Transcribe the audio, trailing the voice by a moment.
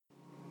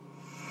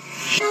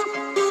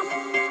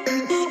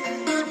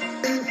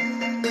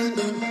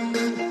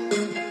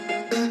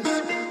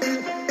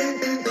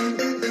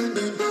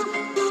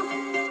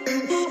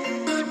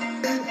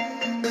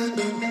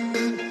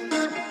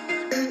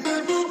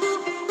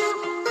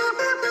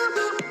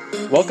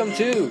Welcome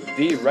to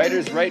the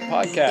Writer's Right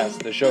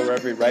podcast, the show where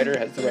every writer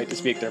has the right to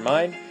speak their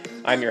mind.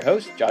 I'm your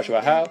host,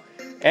 Joshua Howe,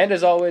 and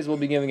as always, we'll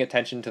be giving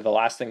attention to the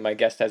last thing my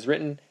guest has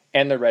written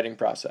and the writing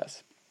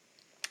process.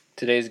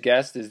 Today's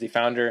guest is the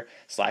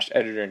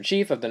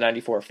founder/editor-in-chief of the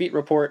 94 Feet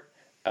Report,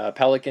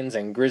 Pelicans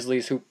and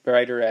Grizzlies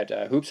writer at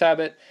Hoops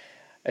Habit,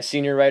 a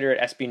senior writer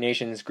at SB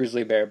Nation's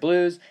Grizzly Bear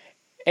Blues,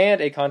 and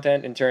a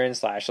content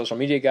intern/social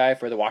media guy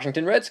for the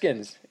Washington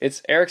Redskins.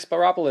 It's Eric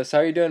Sparopoulos. How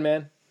are you doing,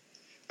 man?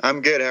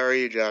 I'm good. How are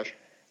you, Josh?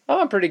 Oh,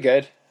 I'm pretty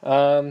good.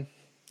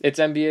 It's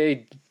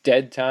NBA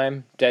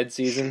dead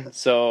season,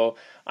 so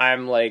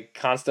I'm like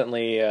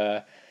constantly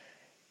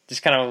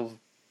just kind of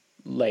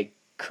like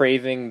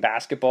craving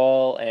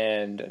basketball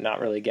and not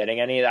really getting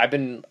any.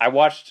 I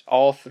watched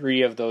all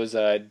three of those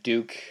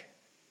Duke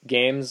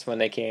games when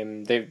they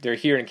came. They're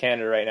here in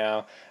Canada right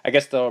now. I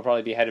guess they'll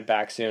probably be headed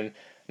back soon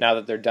now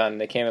that they're done.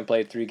 They came and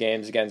played 3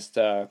 games against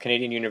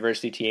Canadian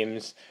university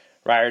teams,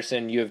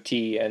 Ryerson, U of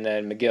T, and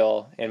then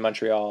McGill in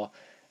Montreal.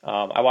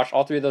 I watched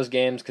all 3 of those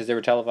games because they were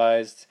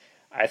televised.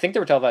 I think they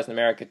were televised in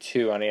America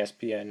too on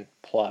ESPN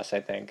Plus, I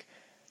think.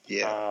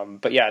 Yeah.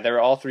 But yeah,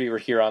 all 3 were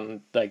here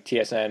on like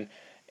TSN,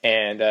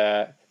 and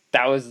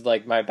that was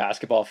like my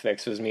basketball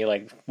fix, was me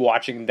like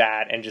watching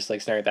that and just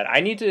like staring at that.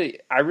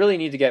 I really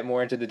need to get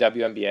more into the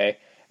WNBA.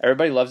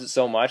 Everybody loves it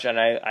so much, and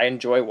I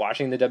enjoy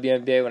watching the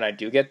WNBA when I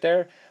do get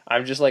there.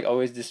 I'm just like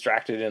always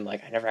distracted and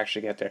like I never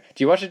actually get there.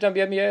 Do you watch the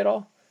WNBA at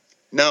all?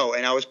 No,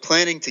 and I was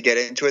planning to get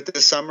into it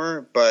this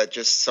summer, but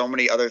just so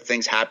many other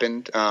things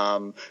happened,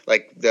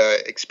 like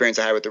the experience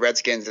I had with the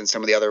Redskins and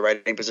some of the other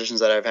writing positions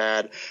that I've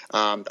had.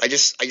 I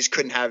just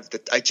couldn't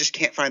I just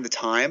can't find the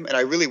time, and I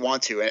really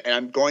want to, and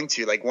I'm going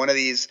to, like one of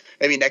these,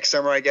 maybe next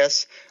summer, I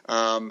guess.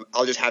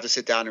 I'll just have to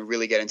sit down and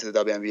really get into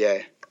the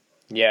WNBA.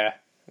 Yeah,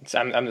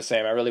 I'm the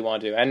same. I really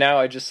want to, and now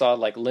I just saw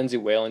like Lindsay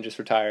Whalen just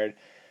retired,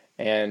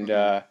 and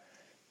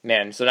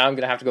man, so now I'm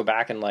gonna have to go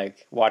back and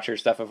like watch her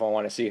stuff if I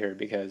want to see her,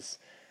 because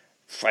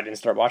I didn't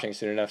start watching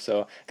soon enough,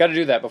 so got to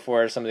do that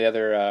before some of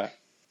the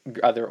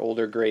other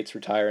older greats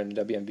retire in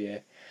the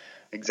WNBA.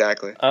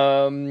 Exactly.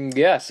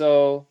 Yeah.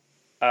 So,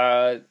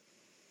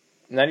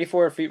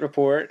 94 Feet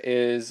Report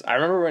is. I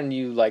remember when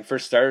you like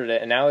first started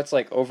it, and now it's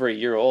like over a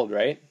year old,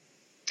 right?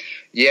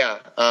 Yeah.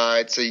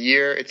 It's a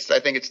year. I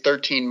think it's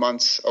 13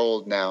 months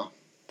old now.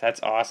 That's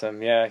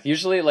awesome. Yeah.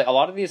 Usually, like a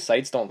lot of these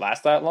sites don't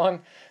last that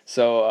long,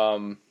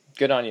 so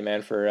good on you,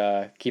 man,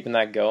 for keeping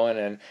that going.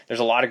 And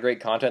there's a lot of great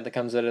content that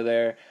comes out of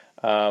there.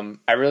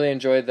 I really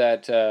enjoyed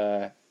that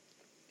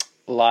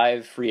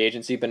live free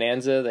agency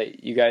bonanza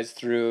that you guys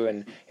threw,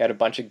 and you had a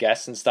bunch of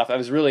guests and stuff. That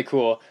was really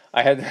cool.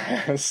 I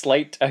had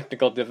slight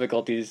technical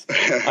difficulties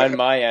on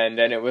my end,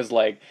 and it was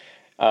like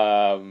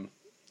a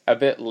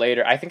bit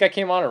later. I think I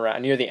came on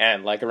around near the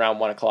end, like around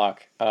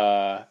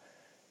 1:00.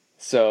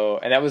 So,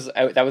 and that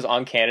was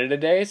on Canada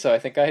Day, so I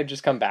think I had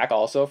just come back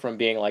also from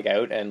being like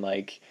out and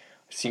like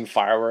seeing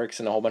fireworks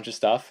and a whole bunch of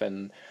stuff,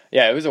 and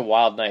yeah, it was a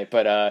wild night,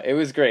 but it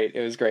was great.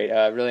 It was great.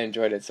 I really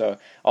enjoyed it. So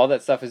all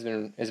that stuff has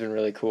been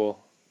really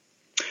cool.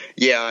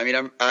 Yeah, I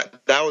mean,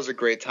 that was a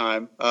great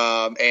time,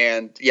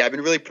 and yeah, I've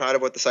been really proud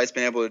of what the site's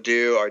been able to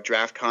do. Our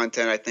draft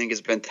content, I think,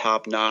 has been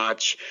top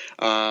notch.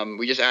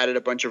 We just added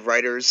a bunch of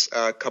writers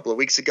a couple of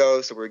weeks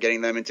ago, so we're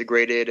getting them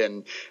integrated.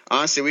 And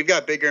honestly, we've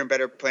got bigger and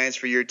better plans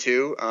for year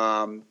 2.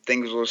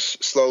 Things will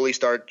slowly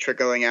start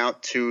trickling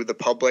out to the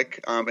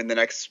public in the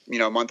next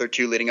month or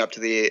 2 leading up to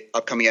the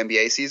upcoming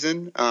NBA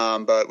season.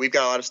 But we've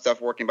got a lot of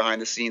stuff working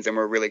behind the scenes, and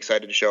we're really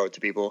excited to show it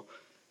to people.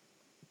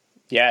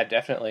 Yeah,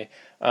 definitely.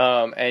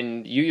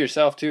 And you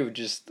yourself too,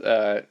 just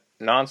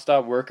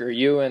nonstop worker.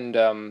 You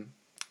and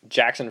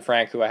Jackson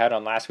Frank, who I had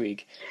on last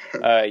week.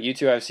 You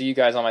two, I see you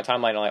guys on my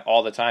timeline like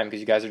all the time because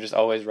you guys are just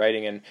always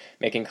writing and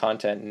making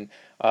content,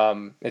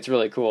 and it's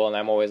really cool. And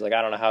I'm always like,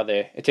 I don't know how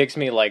it takes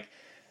me like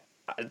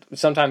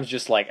sometimes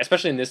just like,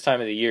 especially in this time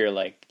of the year,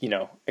 like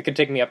it could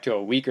take me up to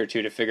a week or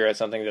 2 to figure out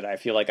something that I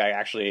feel like I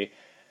actually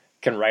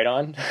can write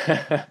on.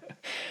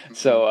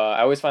 So I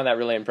always find that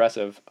really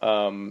impressive.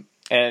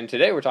 And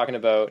today we're talking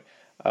about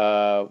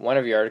one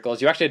of your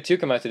articles. You actually had 2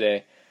 come out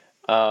today,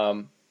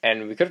 and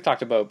we could have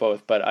talked about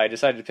both, but I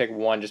decided to pick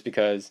one just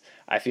because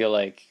I feel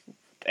like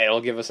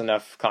it'll give us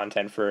enough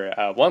content for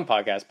one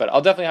podcast. But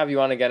I'll definitely have you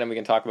on again, and we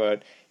can talk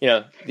about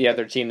the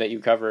other team that you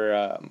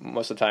cover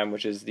most of the time,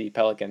 which is the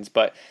Pelicans.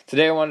 But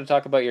today I wanted to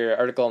talk about your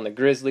article on the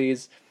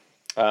Grizzlies,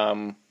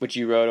 which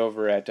you wrote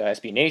over at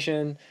SB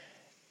Nation,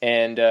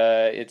 and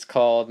it's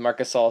called "Marc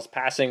Gasol's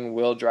Passing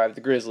Will Drive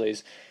the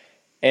Grizzlies."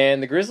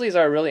 And the Grizzlies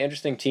are a really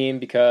interesting team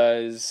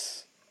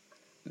because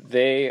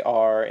they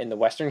are in the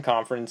Western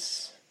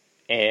Conference,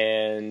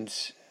 and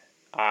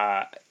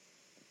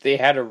they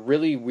had a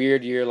really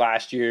weird year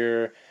last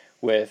year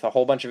with a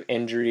whole bunch of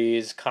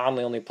injuries.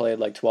 Conley only played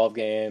like 12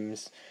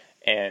 games,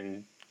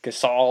 and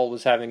Gasol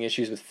was having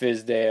issues with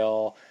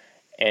Fizdale,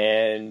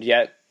 and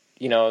yet,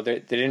 they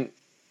didn't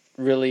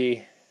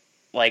really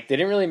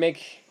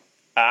make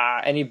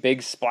any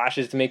big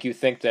splashes to make you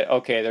think that,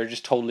 okay, they're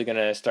just totally going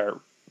to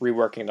start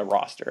reworking the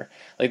roster.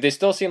 Like, they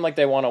still seem like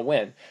they want to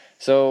win.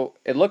 So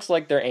it looks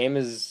like their aim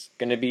is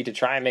going to be to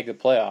try and make the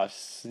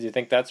playoffs. Do you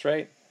think that's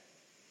right?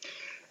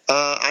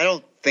 I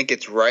don't think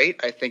it's right.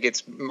 I think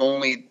it's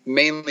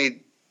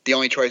mainly the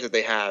only choice that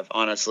they have,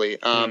 honestly,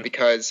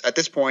 because at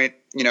this point,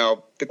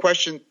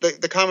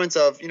 the comments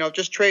of,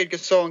 just trade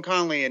Gasol and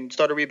Conley and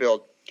start a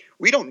rebuild.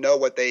 We don't know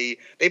what they've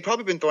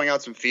probably been throwing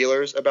out some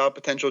feelers about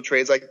potential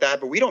trades like that,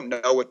 but we don't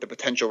know what the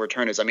potential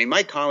return is. I mean,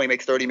 Mike Conley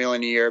makes $30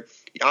 million a year.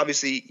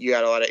 Obviously, you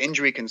got a lot of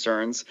injury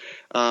concerns.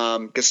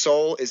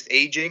 Gasol is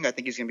aging. I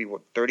think he's going to be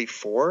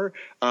 34.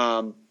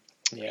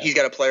 He's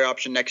got a player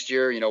option next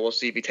year. We'll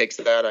see if he takes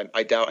that.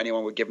 I doubt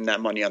anyone would give him that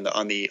money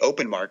on the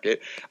open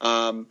market.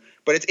 But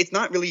it's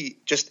not really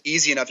just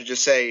easy enough to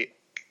just say,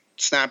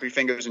 snap your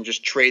fingers and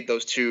just trade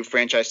those two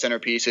franchise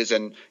centerpieces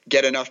and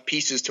get enough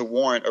pieces to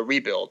warrant a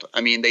rebuild.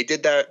 I mean, they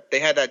did that. They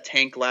had that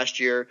tank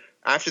last year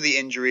after the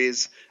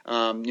injuries.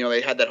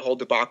 They had that whole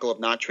debacle of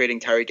not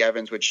trading Tyreek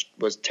Evans, which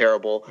was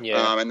terrible.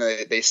 And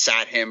they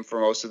sat him for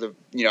most of the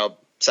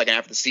second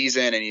half of the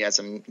season, and he had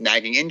some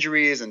nagging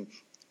injuries. And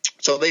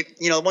so they,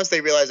 once they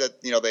realized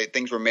that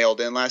things were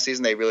mailed in last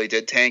season, they really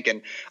did tank.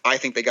 And I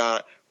think they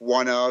got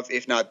one of,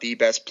 if not the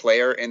best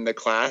player in the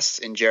class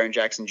in Jaren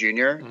Jackson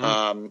Jr.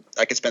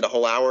 I could spend a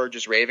whole hour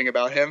just raving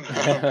about him.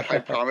 I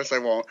promise I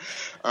won't.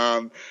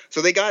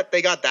 So they got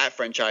that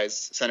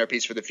franchise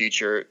centerpiece for the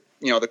future.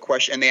 The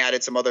question, and they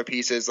added some other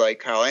pieces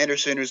like Kyle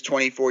Anderson, who's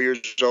 24 years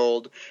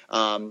old.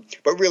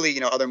 But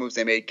really, other moves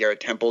they made,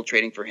 Garrett Temple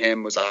trading for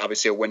him was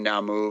obviously a win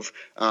now move.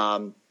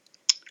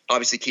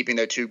 Obviously keeping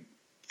their two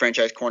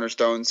franchise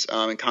cornerstones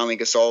and Conley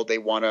and Gasol, they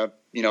want to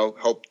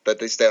hope that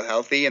they stay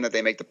healthy and that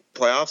they make the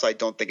playoffs. I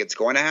don't think it's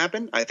going to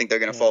happen. I think they're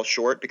going to fall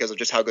short because of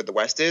just how good the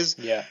West is.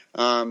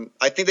 I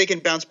think they can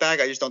bounce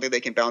back. I just don't think they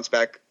can bounce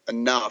back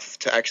enough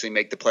to actually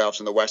make the playoffs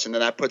in the West, and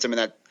then that puts them in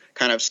that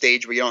kind of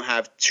stage where you don't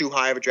have too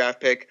high of a draft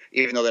pick,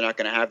 even though they're not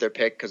going to have their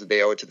pick because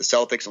they owe it to the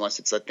Celtics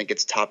unless I think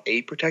it's top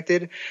 8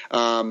 protected.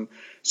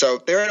 So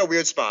they're in a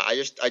weird spot.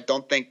 I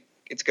don't think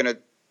it's going to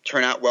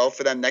turn out well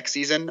for them next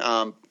season.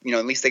 At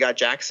least they got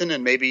Jackson,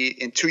 and maybe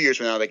in 2 years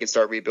from now they can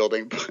start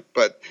rebuilding.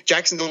 But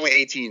Jackson's only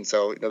 18,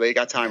 so they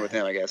got time with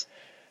him, I guess.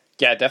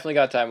 Yeah, definitely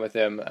got time with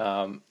him.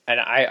 And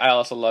I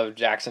also love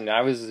Jackson.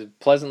 I was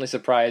pleasantly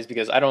surprised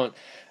because I don't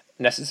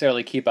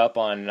necessarily keep up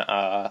on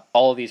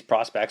all of these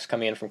prospects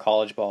coming in from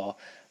college ball.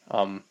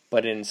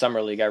 But in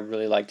Summer League, I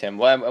really liked him.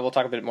 Well, we'll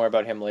talk a bit more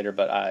about him later,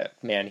 but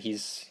man,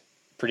 he's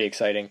pretty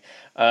exciting.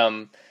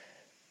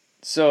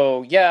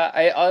 So, yeah,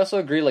 I also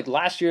agree. Like,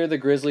 last year, the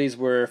Grizzlies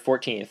were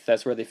 14th.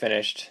 That's where they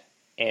finished.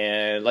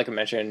 And like I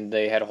mentioned,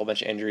 they had a whole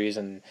bunch of injuries,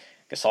 and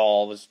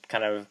Gasol was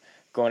kind of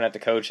going at the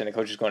coach, and the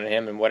coach was going at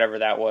him, and whatever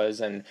that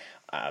was. And,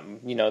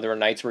 there were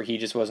nights where he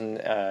just wasn't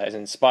as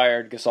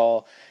inspired,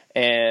 Gasol.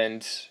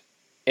 And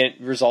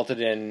it resulted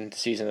in the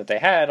season that they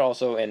had,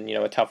 also in,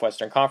 a tough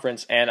Western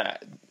Conference. And I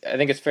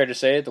think it's fair to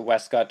say the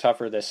West got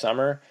tougher this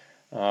summer,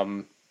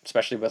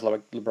 especially with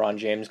LeBron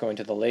James going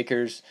to the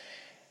Lakers.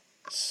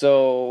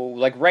 So,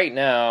 like, right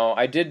now,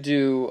 I did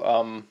do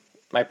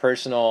my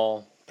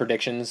personal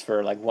predictions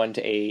for, 1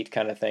 to 8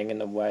 kind of thing in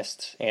the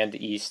West and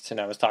the East, and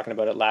I was talking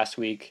about it last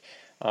week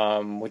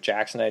with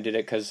Jackson. I did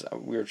it because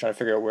we were trying to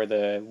figure out where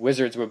the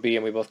Wizards would be,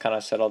 and we both kind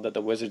of settled that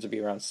the Wizards would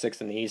be around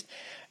 6th in the East.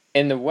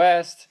 In the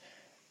West,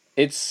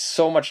 it's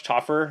so much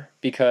tougher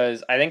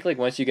because I think,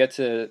 once you get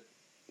to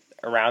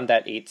around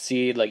that 8th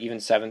seed, even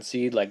 7th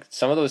seed,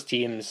 some of those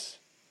teams,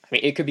 I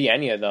mean, it could be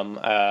any of them.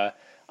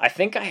 I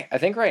think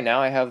right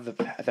now I have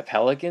the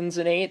Pelicans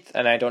in 8th,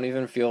 and I don't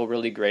even feel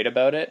really great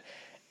about it.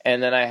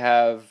 And then I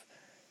have,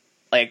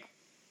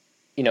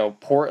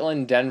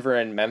 Portland, Denver,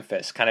 and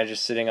Memphis kind of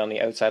just sitting on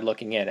the outside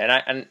looking in.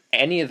 And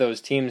any of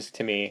those teams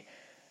to me,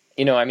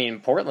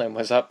 Portland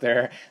was up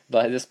there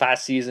this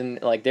past season.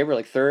 They were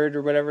 3rd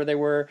or whatever they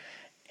were.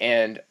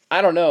 And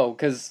I don't know,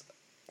 because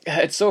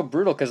it's so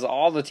brutal because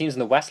all the teams in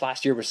the West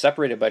last year were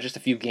separated by just a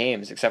few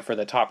games except for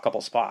the top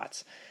couple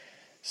spots.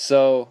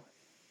 So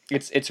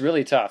it's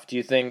really tough. Do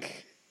you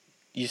think,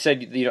 you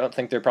said you don't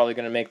think they're probably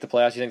going to make the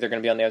playoffs? You think they're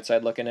going to be on the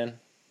outside looking in?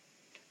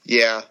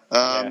 Yeah.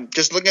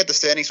 Just looking at the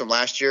standings from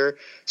last year.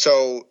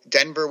 So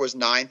Denver was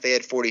 9th. They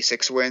had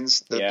 46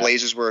 wins. The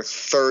Blazers were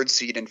 3rd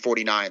seed and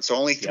 49. So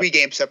only 3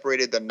 games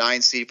separated the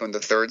 9th seed from the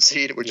 3rd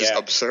seed, which is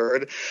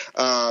absurd.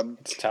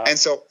 It's tough. And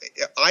so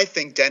I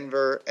think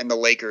Denver and the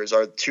Lakers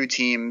are 2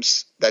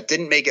 teams that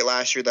didn't make it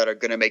last year that are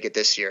going to make it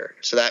this year.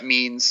 So that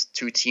means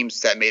 2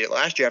 teams that made it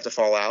last year have to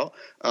fall out.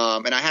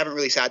 And I haven't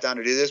really sat down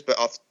to do this, but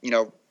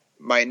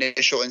my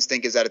initial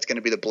instinct is that it's going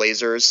to be the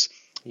Blazers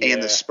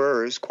and the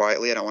Spurs.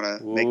 Quietly, I don't want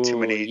to make too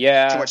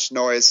much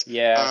noise.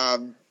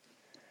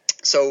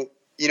 So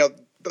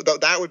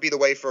that would be the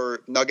way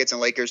for Nuggets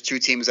and Lakers, 2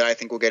 teams that I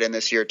think will get in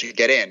this year, to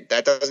get in.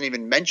 That doesn't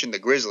even mention the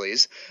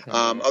Grizzlies.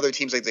 Other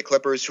teams like the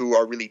Clippers, who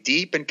are really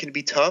deep and can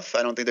be tough.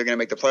 I don't think they're going to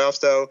make the playoffs,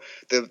 though.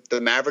 The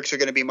Mavericks are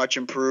going to be much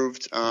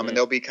improved, and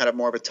they'll be kind of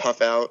more of a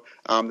tough out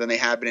than they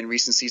have been in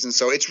recent seasons.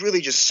 So it's really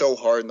just so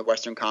hard in the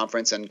Western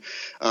Conference, and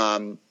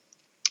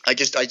I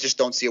just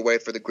don't see a way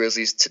for the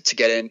Grizzlies to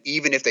get in,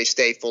 even if they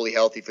stay fully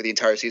healthy for the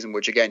entire season,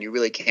 which, again, you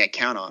really can't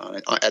count on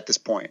it at this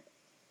point.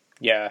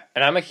 Yeah,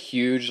 and I'm a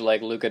huge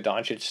like Luka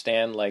Doncic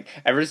stan. Like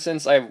ever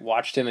since I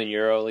watched him in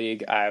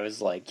EuroLeague, I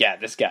was like, yeah,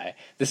 this guy,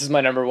 this is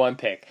my number one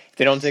pick. If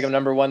they don't take him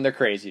number one, they're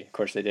crazy. Of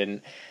course they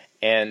didn't,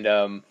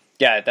 and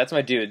yeah, that's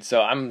my dude.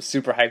 So I'm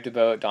super hyped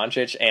about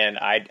Doncic, and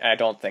I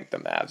don't think the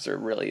Mavs are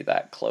really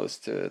that close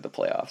to the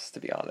playoffs, to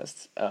be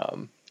honest.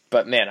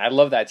 But man, I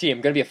love that team.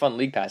 Going to be a fun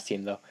League Pass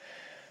team though.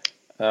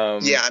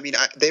 Yeah, I mean,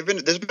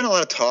 there's been a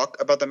lot of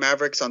talk about the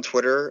Mavericks on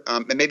Twitter,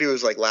 and maybe it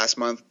was like last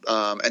month,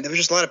 and there was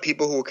just a lot of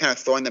people who were kind of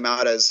throwing them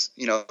out as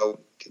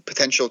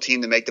potential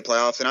team to make the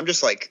playoffs, and I'm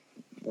just like,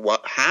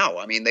 what? How?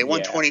 I mean, they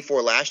won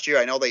 24 last year.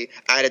 I know they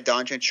added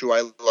Doncic, who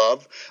I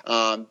love.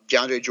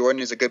 DeAndre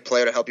Jordan is a good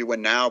player to help you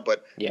win now,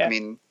 but I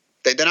mean,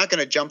 they're not going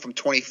to jump from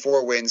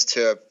 24 wins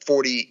to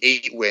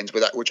 48 wins,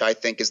 which I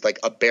think is like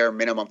a bare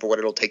minimum for what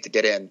it'll take to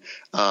get in,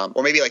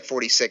 or maybe like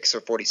 46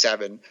 or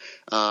 47.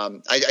 I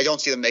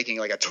don't see them making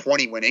like a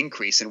 20-win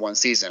increase in one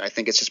season. I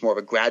think it's just more of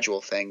a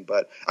gradual thing,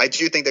 but I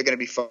do think they're going to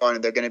be fun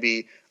and they're going to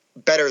be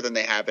better than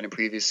they have been in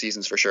previous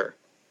seasons for sure.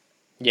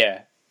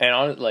 Yeah.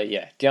 And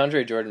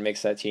DeAndre Jordan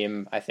makes that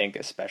team, I think,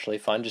 especially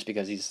fun just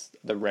because he's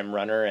the rim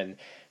runner and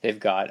they've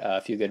got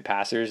a few good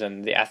passers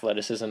and the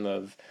athleticism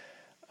of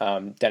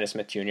Dennis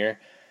Smith Jr.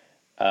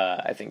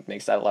 I think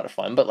makes that a lot of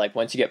fun. But like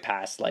once you get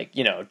past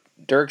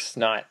Dirk's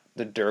not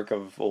the Dirk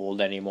of old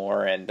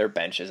anymore, and their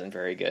bench isn't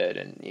very good,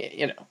 and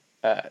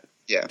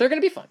they're gonna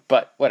be fun.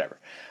 But whatever.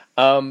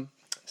 So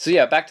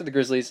yeah, back to the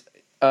Grizzlies.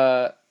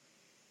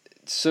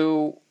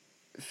 So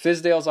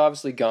Fizdale's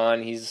obviously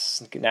gone.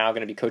 He's now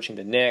going to be coaching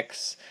the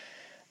Knicks,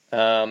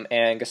 and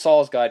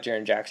Gasol's got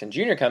Jaren Jackson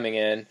Jr. coming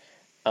in.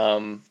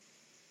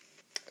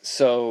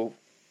 So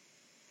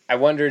I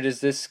wondered,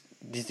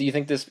 do you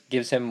think this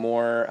gives him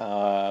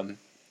more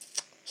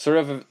sort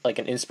of like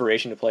an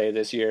inspiration to play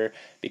this year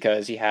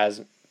because he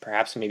has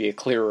perhaps maybe a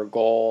clearer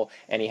goal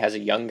and he has a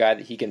young guy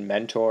that he can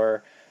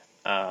mentor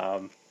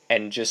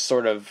and just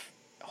sort of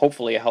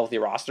hopefully a healthy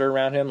roster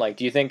around him? Like,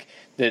 do you think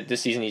that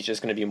this season he's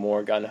just going to be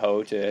more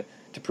gung-ho to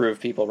prove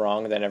people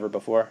wrong than ever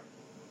before?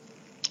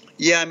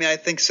 Yeah, I mean, I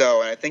think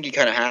so, and I think he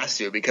kind of has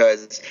to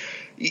because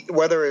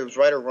whether it was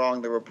right or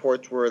wrong, the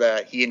reports were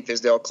that he and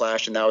Fizdale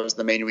clashed, and that was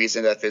the main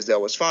reason that Fizdale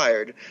was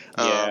fired.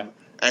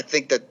 I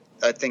think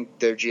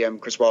their GM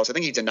Chris Wallace, I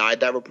think he denied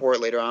that report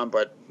later on,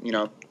 but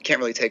can't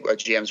really take a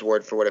GM's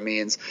word for what it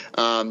means.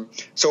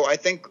 So I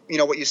think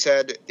what you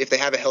said, if they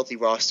have a healthy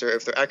roster,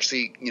 if they're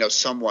actually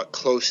somewhat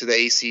close to the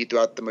AC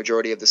throughout the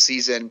majority of the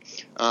season.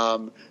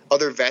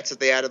 Other vets that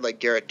they added,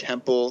 like Garrett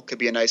Temple, could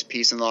be a nice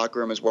piece in the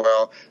locker room as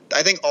well.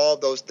 I think all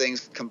of those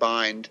things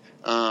combined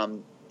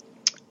kind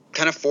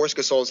of force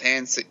Gasol's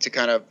hands to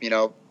kind of,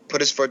 put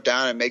his foot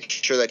down and make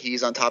sure that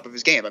he's on top of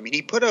his game. I mean,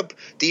 he put up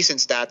decent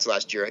stats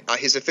last year.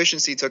 His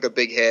efficiency took a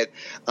big hit.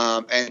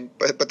 But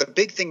the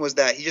big thing was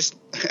that he just,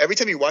 every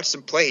time you watched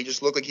him play, he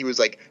just looked like he was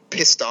like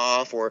pissed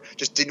off or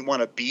just didn't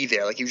want to be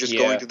there. Like he was just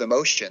going through the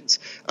motions.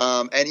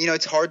 And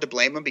it's hard to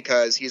blame him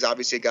because he's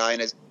obviously a guy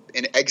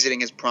in exiting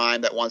his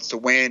prime that wants to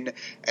win.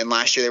 And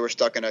last year they were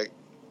stuck in a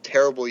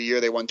terrible year.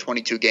 They won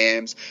 22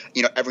 games.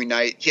 Every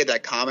night he had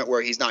that comment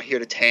where he's not here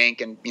to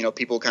tank, and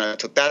people kind of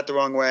took that the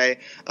wrong way.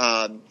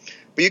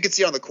 But you could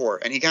see it on the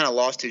court, and he kind of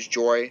lost his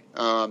joy.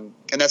 And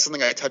that's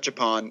something I touch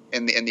upon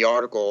in the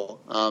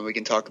article. We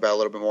can talk about a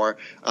little bit more.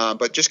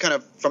 But just kind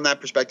of from that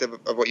perspective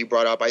of what you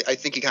brought up, I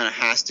think he kind of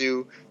has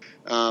to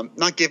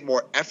not give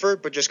more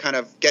effort, but just kind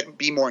of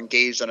be more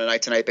engaged on a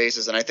night-to-night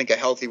basis. And I think a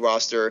healthy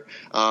roster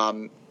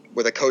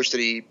with a coach that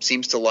he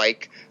seems to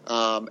like,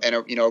 and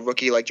a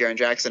rookie like Jaren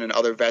Jackson and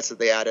other vets that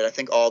they added, I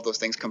think all of those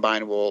things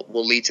combined will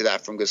lead to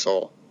that from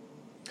Gasol.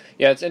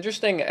 Yeah, it's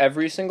interesting.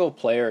 Every single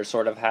player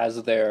sort of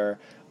has their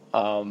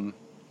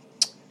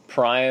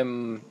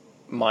prime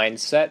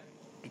mindset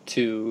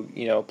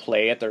to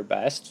play at their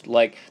best.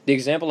 Like the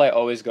example I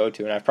always go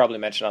to, and I've probably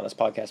mentioned on this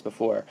podcast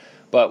before,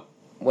 but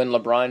when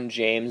LeBron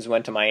James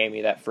went to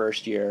Miami that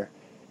first year,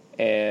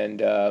 and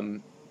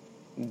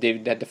they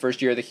had the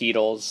first year of the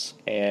Heatles,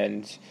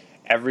 and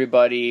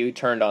everybody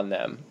turned on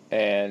them,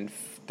 and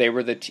they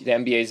were the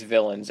NBA's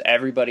villains.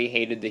 Everybody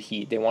hated the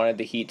Heat. They wanted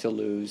the Heat to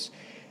lose,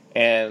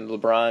 and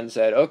LeBron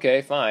said,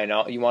 "Okay, fine.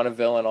 You want a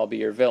villain? I'll be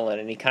your villain."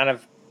 And he kind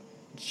of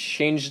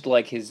changed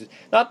like his,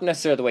 not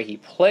necessarily the way he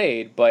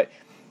played, but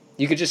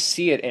you could just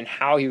see it in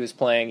how he was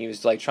playing. He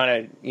was like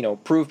trying to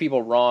prove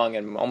people wrong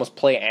and almost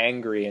play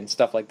angry and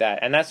stuff like that.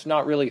 And that's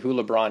not really who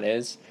LeBron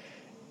is.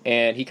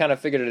 And he kind of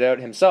figured it out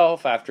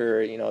himself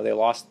after they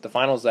lost the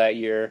finals that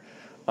year,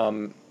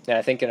 and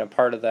I think in a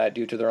part of that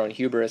due to their own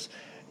hubris.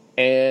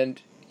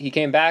 And he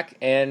came back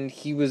and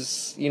he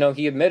was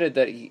he admitted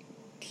that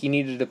he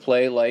needed to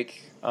play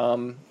like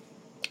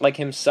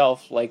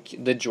himself, like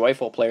the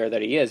joyful player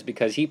that he is,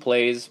 because he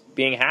plays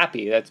being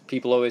happy. That's,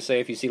 people always say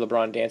if you see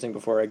LeBron dancing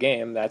before a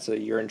game, that's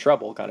you're in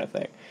trouble kind of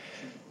thing.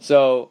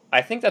 So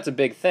I think that's a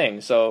big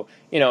thing. So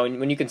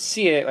when you can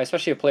see it,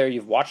 especially a player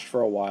you've watched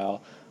for a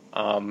while.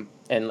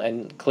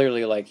 And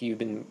clearly, like you've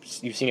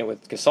seen it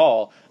with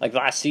Gasol. Like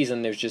last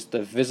season, there's just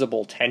the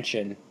visible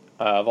tension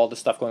of all the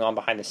stuff going on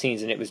behind the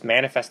scenes, and it was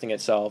manifesting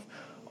itself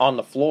on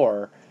the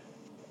floor.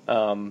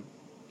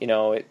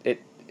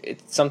 it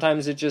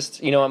sometimes it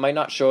just it might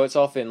not show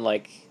itself in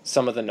like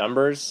some of the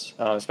numbers,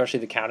 especially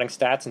the counting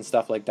stats and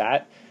stuff like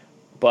that,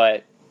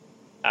 but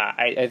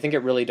I think it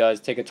really does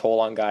take a toll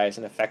on guys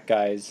and affect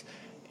guys,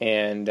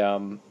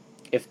 and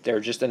if they're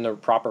just in the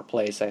proper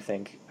place, I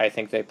think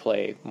they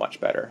play much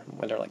better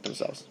when they're like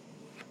themselves.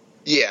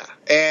 Yeah,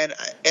 and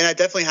I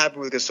definitely happy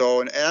with Gasol,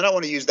 and I don't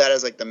want to use that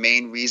as like the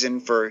main reason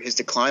for his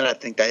decline. I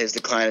think that his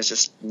decline is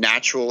just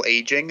natural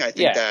aging. I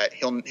think that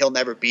he'll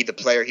never be the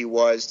player he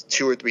was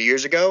 2 or 3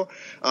 years ago.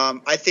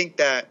 I think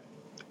that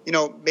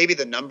maybe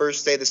the numbers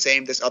stay the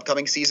same this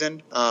upcoming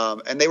season,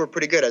 and they were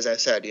pretty good, as I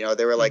said.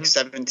 They were like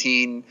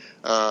 17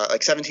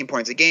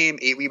 points a game,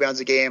 8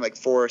 rebounds a game, like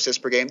 4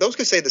 assists per game. Those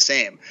could stay the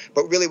same,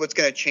 but really what's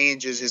going to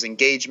change is his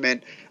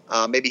engagement,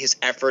 maybe his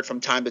effort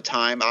from time to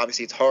time.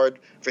 Obviously, it's hard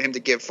for him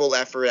to give full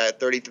effort at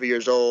 33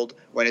 years old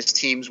when his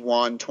team's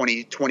won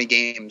 20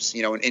 games,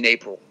 in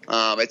April.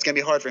 It's going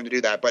to be hard for him to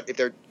do that. But if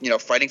they're,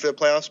 fighting for the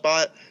playoff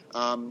spot,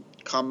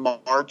 come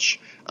March,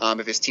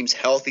 if his team's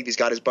healthy, if he's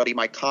got his buddy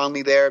Mike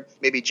Conley there,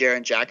 maybe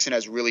Jaren Jackson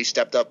has really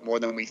stepped up more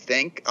than we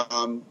think,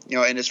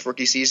 in his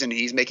rookie season.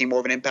 He's making more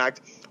of an impact.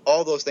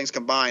 All those things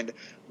combined,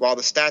 while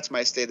the stats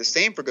might stay the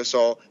same for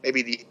Gasol,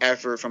 maybe the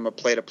effort from a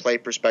play-to-play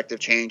perspective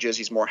changes.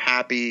 He's more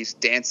happy, he's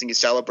dancing, he's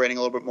celebrating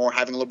a little bit more,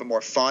 having a little bit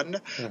more fun,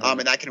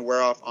 and that can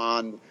wear off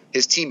on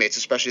his teammates,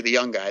 especially the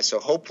young guys. So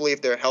hopefully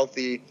if they're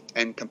healthy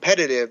and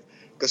competitive,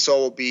 Gasol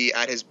will be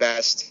at his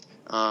best,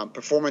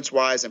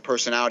 performance-wise and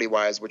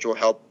personality-wise, which will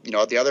help,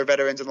 the other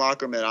veterans in the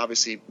locker room, and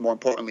obviously, more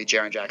importantly,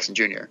 Jaren Jackson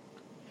Jr.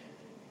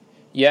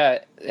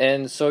 Yeah,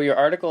 and so your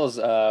article is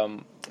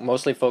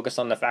mostly focused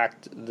on the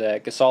fact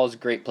that Gasol is a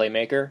great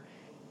playmaker,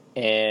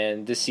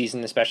 and this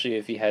season, especially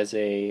if he has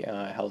a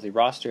healthy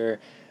roster,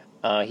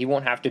 he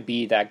won't have to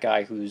be that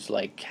guy who's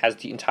like has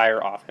the entire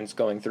offense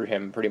going through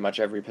him pretty much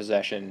every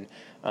possession.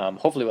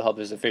 Hopefully, will help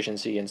his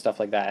efficiency and stuff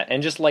like that,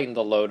 and just lighten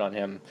the load on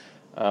him.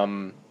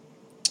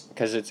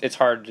 Because it's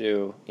hard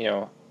to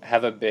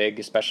have a big,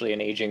 especially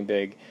an aging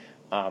big,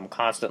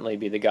 constantly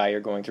be the guy you're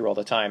going through all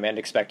the time and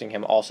expecting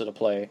him also to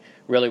play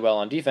really well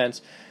on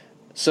defense.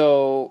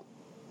 So,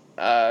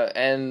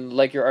 and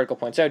like your article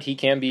points out, he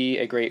can be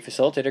a great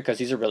facilitator because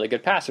he's a really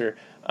good passer.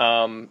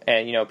 And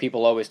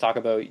people always talk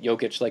about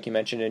Jokic, like you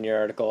mentioned in your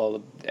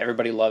article.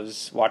 Everybody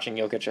loves watching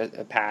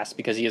Jokic pass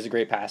because he is a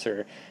great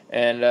passer,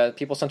 and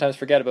people sometimes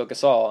forget about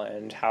Gasol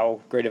and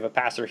how great of a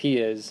passer he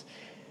is.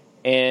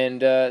 And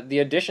the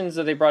additions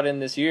that they brought in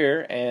this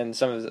year, and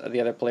some of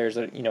the other players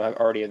that are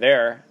already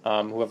there,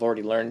 who have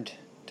already learned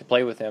to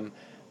play with him,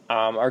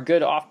 are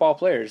good off-ball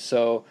players.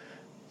 So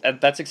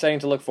that's exciting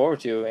to look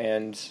forward to.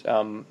 And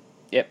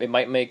it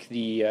might make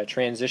the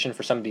transition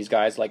for some of these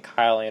guys like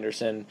Kyle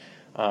Anderson,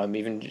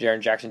 even Jaren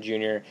Jackson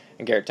Jr.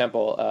 and Garrett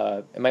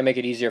Temple. It might make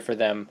it easier for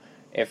them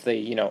if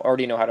they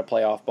already know how to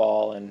play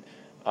off-ball and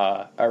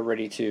are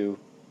ready to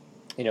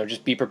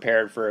just be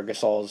prepared for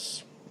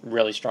Gasol's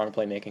really strong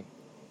playmaking.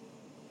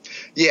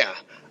 Yeah,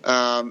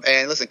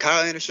 and listen,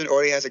 Kyle Anderson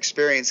already has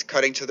experience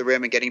cutting to the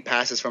rim and getting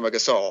passes from a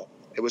Gasol.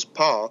 It was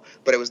Paul,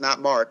 but it was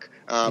not Mark.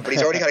 But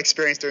he's already got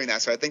experience doing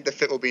that, so I think the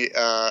fit will be,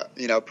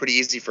 pretty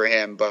easy for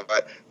him.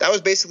 But that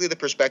was basically the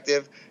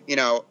perspective.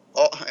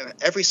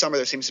 Every summer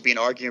there seems to be an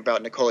argument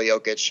about Nikola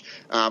Jokic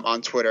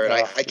on Twitter, and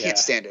I can't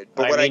stand it.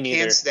 But what I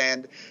can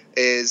stand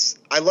is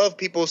I love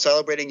people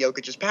celebrating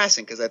Jokic's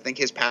passing because I think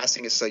his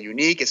passing is so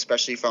unique,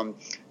 especially from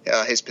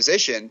his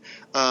position.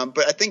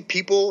 But I think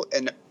people,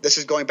 and this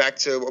is going back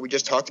to what we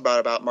just talked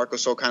about Marc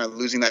Gasol kind of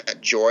losing that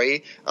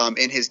joy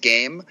in his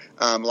game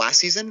last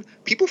season.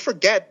 People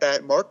forget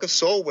that Marc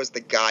Gasol was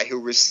the guy who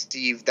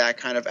received that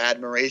kind of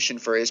admiration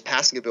for his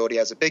passing ability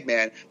as a big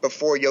man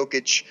before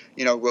Jokic,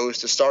 rose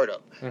to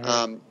stardom.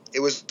 It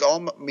was all,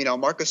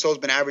 Marc Gasol's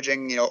been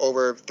averaging,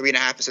 over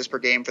 3.5 assists per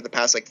game for the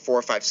past 4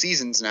 or 5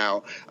 seasons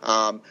now.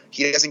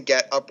 He doesn't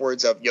get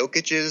upwards of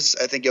Jokic's.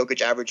 I think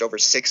Jokic averaged over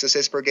 6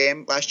 assists per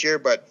game last year,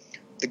 but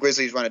the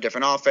Grizzlies run a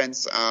different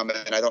offense. And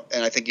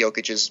I think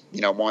Jokic is,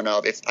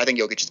 I think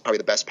Jokic is probably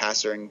the best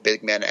passer and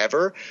big man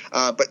ever.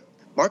 But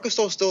Marc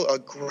Gasol is still a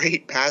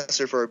great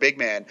passer for a big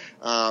man.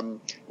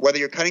 Whether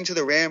you're cutting to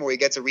the rim or he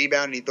gets a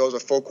rebound and he throws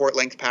a full court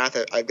length path,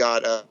 I've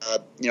got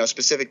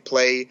specific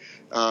play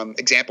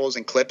examples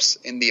and clips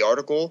in the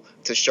article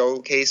to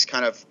showcase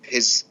kind of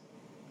his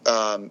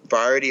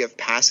variety of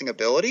passing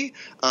ability.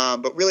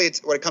 But really,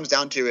 what it comes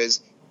down to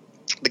is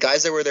the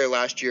guys that were there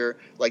last year,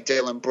 like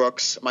Dillon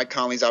Brooks, Mike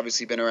Conley's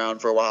obviously been around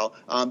for a while.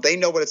 They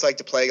know what it's like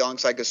to play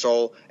alongside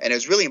Gasol, and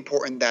it's really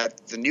important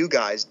that the new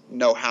guys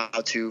know how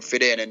to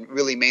fit in, and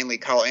really mainly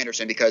Kyle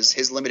Anderson, because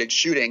his limited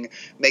shooting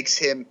makes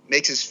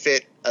his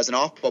fit as an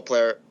off-ball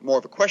player more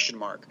of a question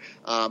mark.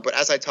 But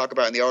as I talk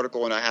about in the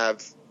article, and I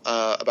have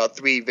about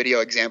 3 video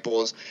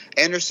examples.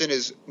 Anderson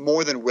is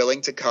more than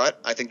willing to cut.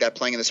 I think that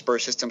playing in the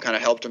Spurs system kind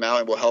of helped him out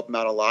and will help him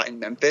out a lot in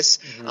Memphis.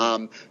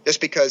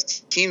 Just because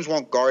teams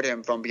won't guard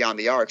him from beyond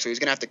the arc, so he's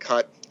going to have to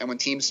cut. And when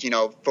teams,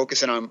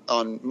 focusing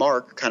on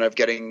Mark kind of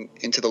getting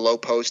into the low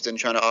post and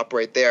trying to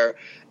operate there,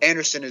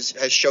 Anderson has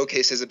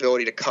showcased his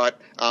ability to cut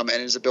and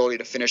his ability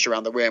to finish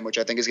around the rim, which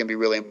I think is going to be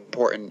really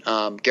important.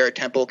 Garrett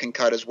Temple can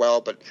cut as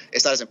well, but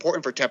it's not as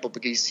important for Temple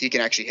because he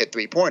can actually hit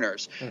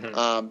 3-pointers.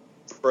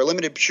 For a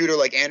limited shooter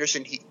like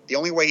Anderson, the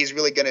only way he's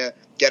really going to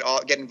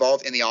get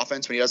involved in the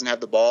offense when he doesn't have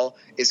the ball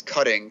is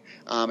cutting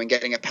and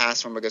getting a pass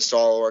from a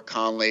Gasol or a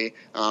Conley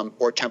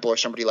or Temple or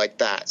somebody like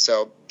that.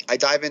 So I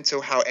dive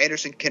into how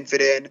Anderson can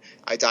fit in.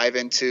 I dive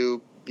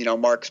into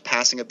Mark's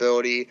passing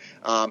ability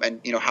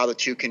and how the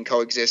two can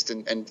coexist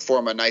and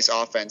form a nice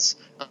offense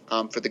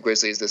for the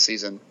Grizzlies this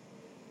season.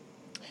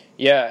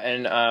 Yeah,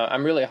 and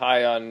I'm really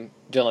high on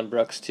Dylan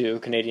Brooks too,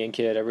 Canadian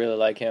kid. I really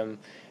like him.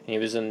 He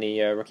was in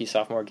the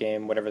rookie-sophomore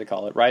game, whatever they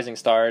call it, Rising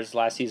Stars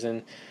last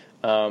season.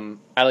 I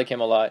like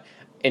him a lot.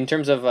 In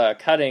terms of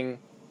cutting,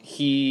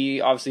 he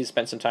obviously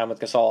spent some time with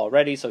Gasol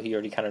already, so he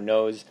already kind of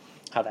knows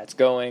how that's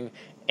going.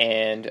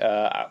 And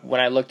when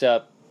I looked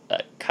up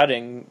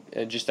cutting,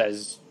 just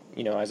as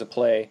as a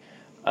play,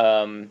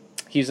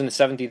 he was in the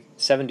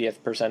 70th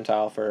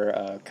percentile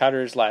for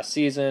cutters last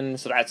season,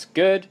 so that's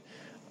good.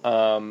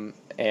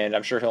 And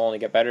I'm sure he'll only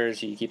get better as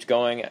he keeps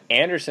going.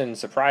 Anderson,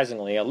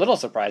 a little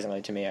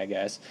surprisingly to me, I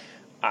guess,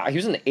 he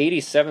was in the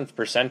 87th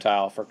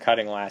percentile for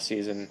cutting last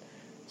season.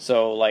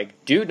 So,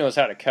 dude knows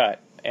how to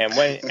cut. And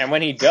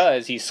when he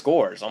does, he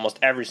scores almost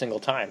every single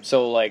time.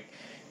 So,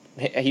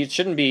 he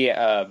shouldn't be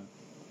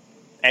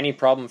any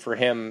problem for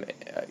him.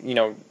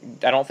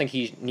 I don't think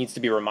he needs to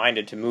be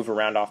reminded to move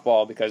around off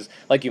ball because,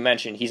 like you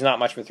mentioned, he's not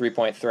much of a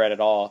three-point threat at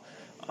all.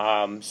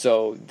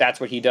 So that's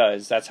what he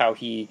does. That's how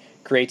he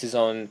creates his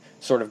own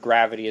sort of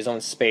gravity, his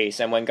own space.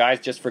 And when guys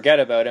just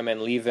forget about him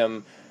and leave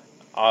him,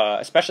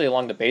 especially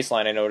along the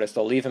baseline, I noticed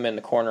they'll leave him in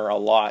the corner a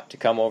lot to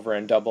come over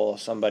and double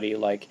somebody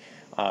like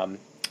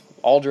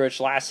Aldrich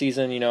last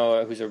season,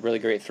 who's a really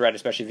great threat,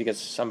 especially if he gets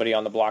somebody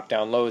on the block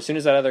down low. As soon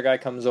as that other guy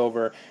comes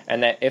over,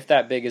 and that if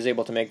that big is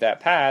able to make that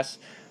pass,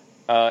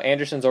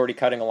 Anderson's already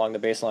cutting along the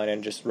baseline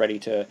and just ready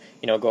to,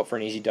 go up for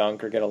an easy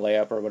dunk or get a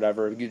layup or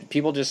whatever.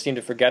 People just seem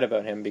to forget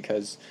about him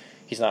because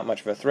he's not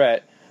much of a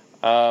threat.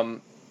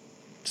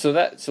 So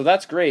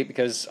that's great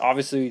because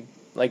obviously,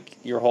 like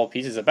your whole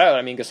piece is about.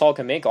 I mean, Gasol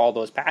can make all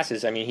those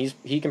passes. I mean,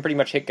 he can pretty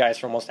much hit guys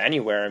from almost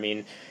anywhere. I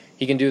mean,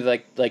 he can do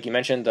like you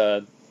mentioned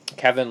the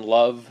Kevin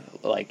Love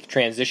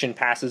transition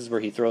passes where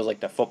he throws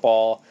the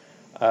football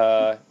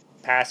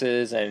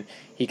passes, and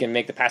he can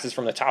make the passes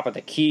from the top of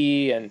the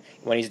key and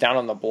when he's down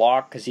on the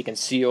block because he can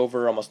see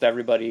over almost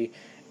everybody,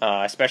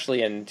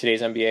 especially in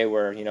today's NBA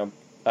where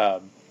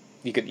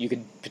you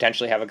could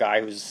potentially have a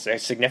guy who's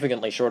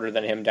significantly shorter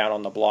than him down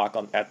on the block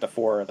at the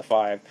 4 or the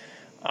 5.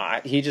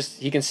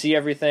 He can see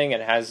everything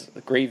and has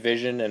great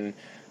vision, and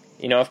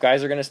if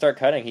guys are going to start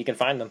cutting, he can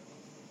find them.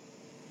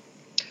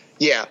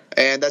 Yeah,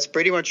 and that's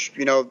pretty much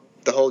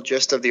the whole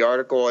gist of the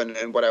article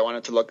and what I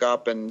wanted to look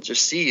up and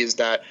just see is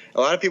that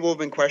a lot of people have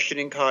been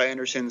questioning Kyle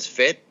Anderson's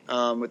fit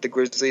with the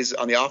Grizzlies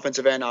on the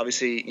offensive end.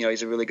 Obviously,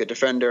 he's a really good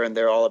defender and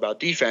they're all about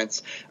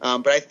defense.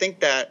 But I think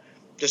that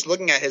just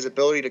looking at his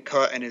ability to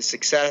cut and his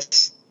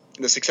success,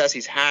 the success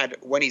he's had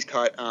when he's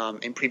cut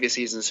in previous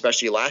seasons,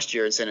 especially last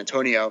year in San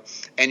Antonio,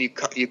 and you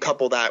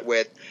couple that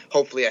with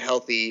hopefully a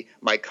healthy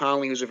Mike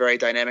Conley, who's a very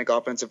dynamic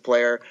offensive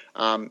player,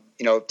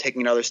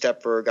 taking another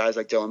step for guys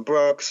like Dylan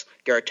Brooks,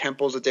 Garrett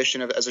Temple's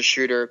addition as a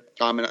shooter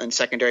and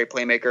secondary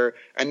playmaker,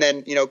 and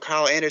then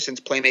Kyle Anderson's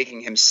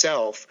playmaking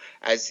himself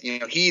as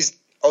he's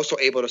also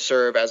able to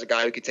serve as a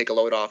guy who could take a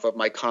load off of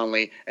Mike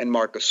Conley and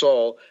Marc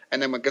Gasol,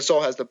 and then when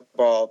Gasol has the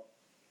ball,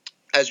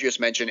 as you just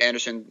mentioned,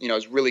 Anderson,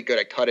 is really good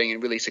at cutting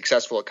and really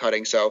successful at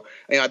cutting. So,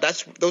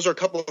 those are a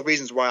couple of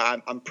reasons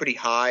why I'm pretty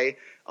high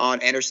on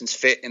Anderson's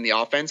fit in the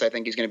offense. I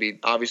think he's going to be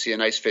obviously a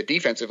nice fit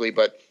defensively,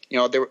 but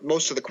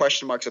most of the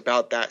question marks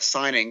about that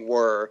signing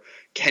were,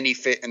 can he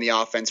fit in the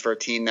offense for a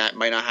team that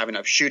might not have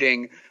enough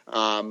shooting?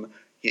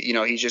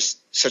 He's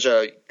just such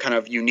a kind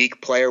of unique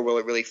player. Will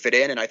it really fit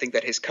in? And I think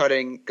that his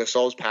cutting,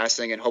 Gasol's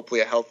passing, and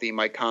hopefully a healthy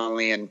Mike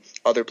Conley and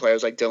other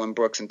players like Dylan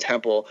Brooks and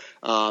Temple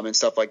and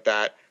stuff like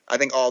that, I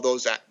think all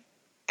those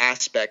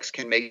aspects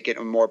can make it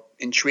a more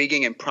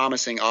intriguing and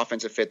promising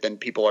offensive fit than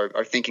people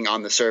are thinking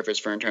on the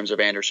surface in terms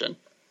of Anderson.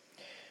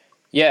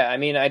 Yeah, I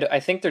mean, I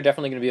think they're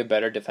definitely going to be a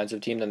better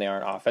defensive team than they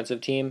are an offensive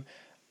team.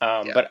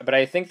 But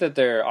I think that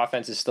their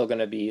offense is still going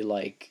to be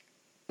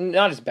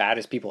not as bad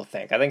as people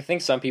think. I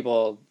think some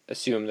people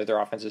assume that their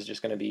offense is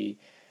just going to be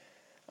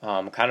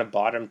kind of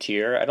bottom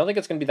tier. I don't think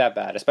it's going to be that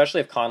bad,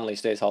 especially if Conley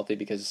stays healthy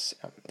because,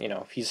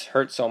 he's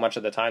hurt so much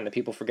of the time that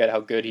people forget how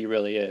good he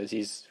really is.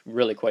 He's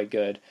really quite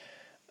good.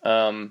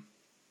 And,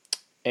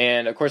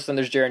 of course, then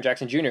there's Jaren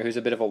Jackson Jr., who's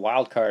a bit of a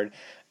wild card.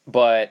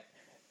 But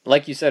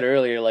like you said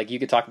earlier, you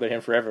could talk about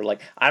him forever.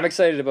 I'm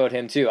excited about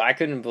him, too. I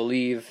couldn't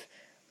believe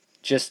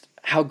just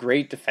how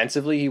great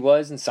defensively he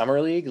was in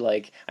summer league.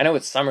 Like, I know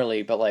it's summer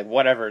league, but like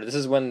whatever. This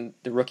is when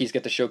the rookies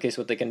get to showcase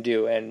what they can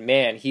do. And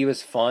man, he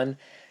was fun.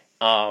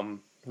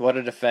 What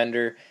a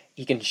defender.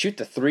 He can shoot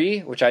the three,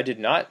 which I did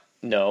not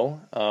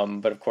know.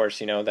 But of course,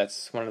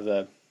 that's one of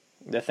the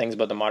things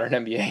about the modern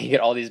NBA. You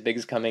get all these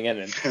bigs coming in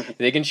and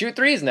they can shoot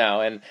threes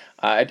now. And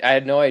I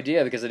had no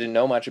idea because I didn't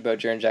know much about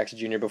Jaren Jackson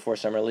Jr. before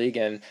summer league.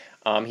 And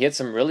he had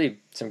some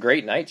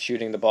great nights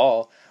shooting the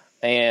ball.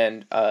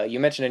 And you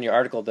mentioned in your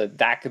article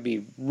that could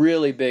be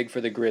really big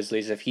for the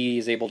Grizzlies if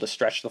he's able to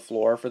stretch the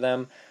floor for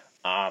them.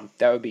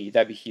 That'd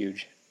be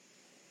huge.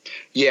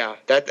 Yeah,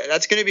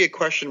 that's going to be a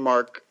question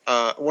mark.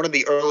 One of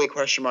the early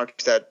question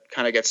marks that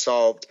kind of gets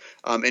solved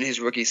in his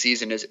rookie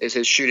season is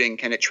his shooting.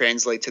 Can it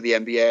translate to the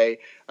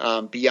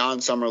NBA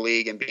beyond summer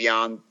league and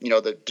beyond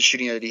the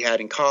shooting that he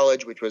had in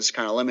college, which was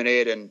kind of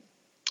limited, and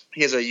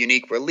he has a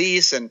unique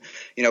release and,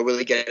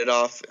 really get it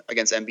off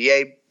against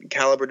NBA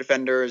caliber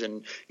defenders.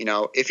 And,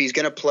 if he's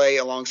going to play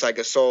alongside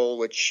Gasol,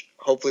 which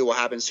hopefully will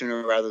happen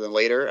sooner rather than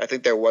later. I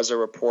think there was a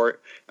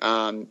report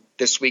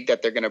this week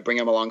that they're going to bring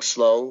him along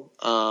slow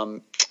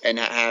and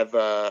have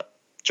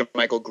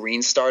JaMychal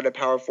Green start at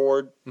power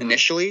forward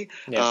initially.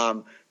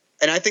 Yeah.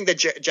 And I think that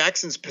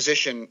Jackson's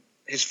position,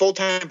 his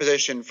full-time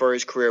position for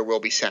his career will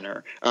be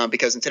center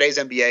because in today's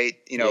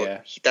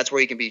NBA, that's where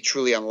he can be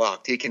truly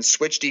unlocked. He can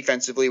switch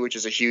defensively, which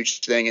is a huge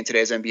thing in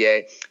today's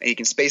NBA, and he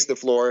can space the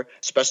floor,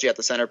 especially at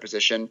the center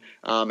position,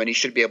 and he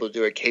should be able to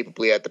do it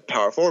capably at the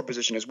power forward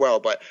position as well.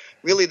 But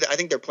really, I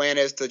think their plan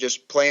is to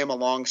just play him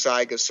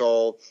alongside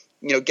Gasol,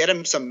 get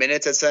him some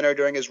minutes at center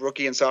during his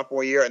rookie and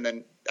sophomore year, and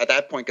then at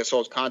that point,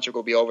 Gasol's contract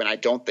will be over, and I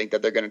don't think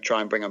that they're going to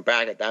try and bring him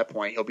back at that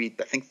point. He'll be,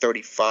 I think,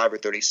 35 or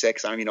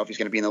 36. I don't even know if he's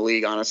going to be in the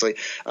league, honestly.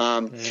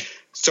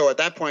 So at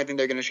that point, I think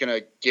they're just going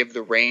to give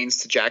the reins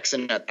to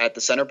Jackson at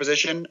the center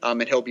position,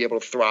 and he'll be able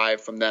to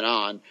thrive from then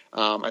on.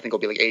 I think he'll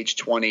be like age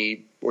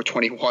 20 or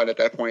 21 at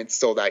that point,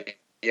 still that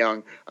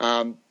young.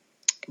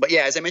 But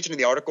yeah, as I mentioned in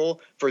the article,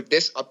 for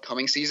this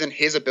upcoming season,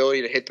 his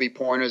ability to hit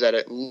three-pointers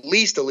at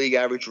least a league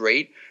average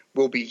rate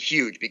will be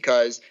huge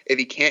because if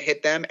he can't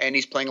hit them and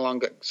he's playing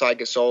alongside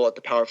Gasol at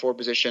the power forward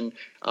position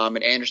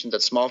and Anderson's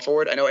at small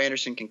forward, I know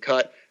Anderson can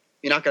cut.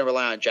 You're not going to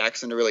rely on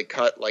Jackson to really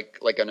cut like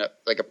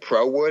a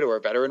pro would or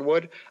a veteran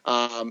would.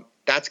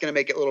 That's going to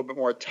make it a little bit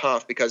more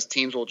tough because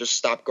teams will just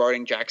stop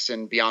guarding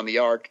Jackson beyond the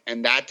arc,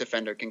 and that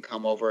defender can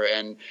come over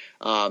and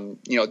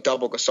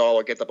double Gasol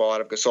or get the ball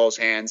out of Gasol's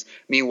hands.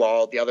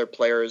 Meanwhile, the other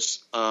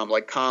players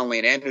like Conley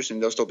and Anderson,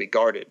 they'll still be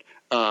guarded.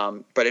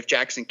 But if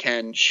Jackson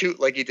can shoot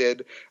like he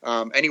did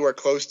anywhere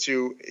close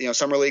to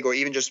summer league or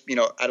even just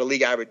at a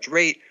league average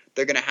rate,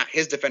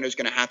 his defender's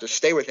going to have to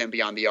stay with him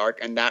beyond the arc,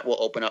 and that will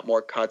open up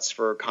more cuts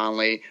for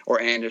Conley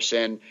or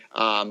Anderson,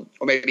 or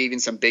maybe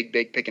even some big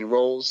pick and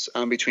rolls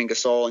between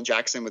Gasol and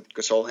Jackson, with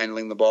Gasol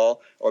handling the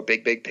ball, or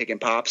big pick and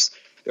pops.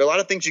 There are a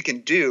lot of things you can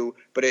do,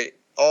 but it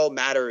all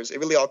matters. It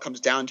really all comes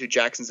down to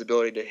Jackson's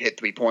ability to hit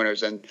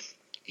three-pointers, and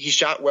he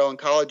shot well in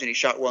college and he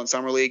shot well in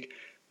summer league.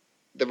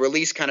 The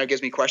release kind of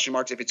gives me question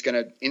marks if it's going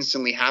to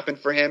instantly happen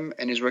for him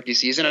in his rookie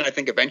season. And I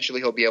think eventually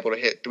he'll be able to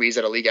hit threes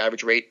at a league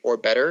average rate or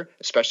better,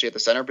 especially at the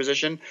center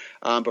position.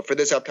 But for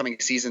this upcoming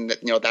season,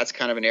 that's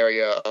kind of an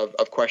area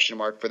of question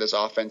mark for this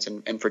offense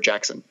and for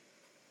Jackson.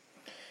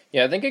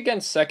 Yeah, I think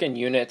against second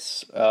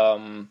units,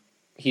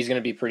 he's going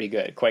to be pretty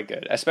good, quite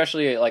good.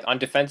 Especially like on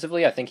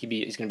defensively, I think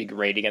he's going to be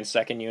great against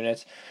second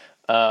units.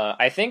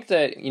 I think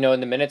that, in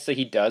the minutes that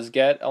he does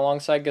get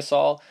alongside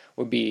Gasol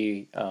would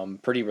be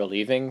pretty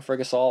relieving for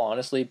Gasol,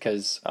 honestly,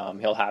 because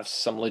he'll have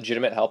some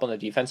legitimate help on the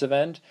defensive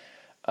end.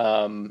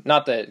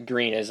 Not that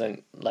Green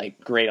isn't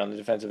like great on the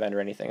defensive end or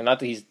anything, and not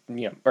that he's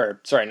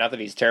not that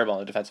he's terrible on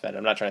the defensive end.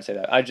 I'm not trying to say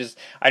that. I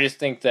just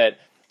think that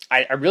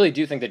I really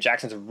do think that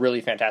Jackson's a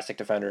really fantastic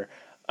defender,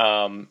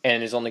 and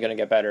is only going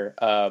to get better.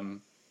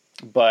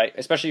 But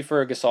especially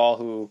for Gasol,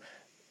 who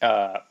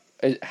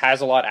has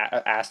a lot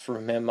asked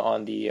from him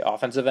on the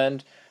offensive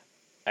end.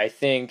 I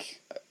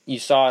think you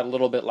saw a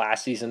little bit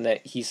last season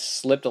that he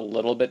slipped a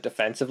little bit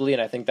defensively,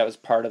 and I think that was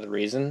part of the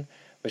reason,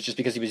 was just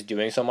because he was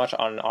doing so much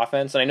on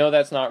offense. And I know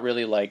that's not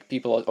really, like,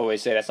 people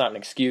always say that's not an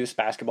excuse,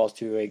 basketball's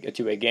a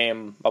two-way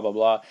game, blah, blah,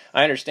 blah.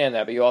 I understand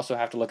that, but you also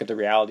have to look at the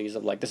realities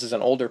of, like, this is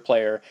an older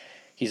player,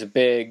 he's a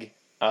big,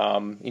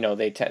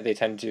 they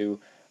tend to,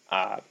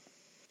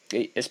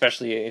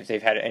 especially if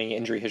they've had any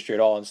injury history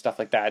at all and stuff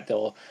like that,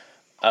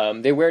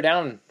 they wear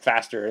down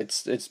faster.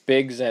 It's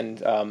bigs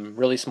and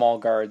really small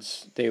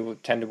guards. They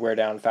tend to wear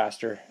down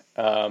faster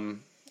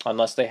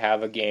unless they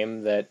have a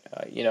game that,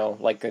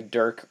 like a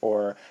Dirk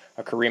or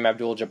a Kareem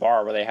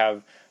Abdul-Jabbar, where they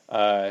have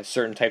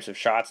certain types of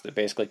shots that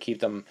basically keep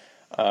them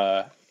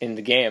in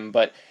the game.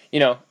 But,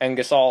 and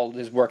Gasol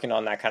is working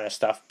on that kind of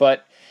stuff.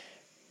 But,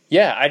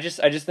 yeah, I just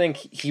think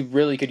he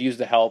really could use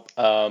the help,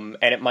 and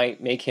it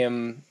might make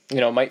him,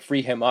 might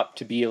free him up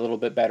to be a little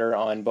bit better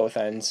on both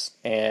ends.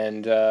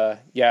 And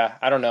yeah,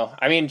 I don't know.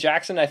 I mean,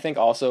 Jackson, I think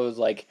also is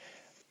like,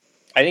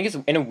 I think it's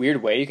in a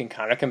weird way you can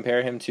kind of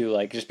compare him to,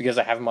 like, just because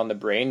I have him on the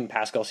brain,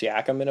 Pascal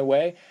Siakam in a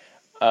way.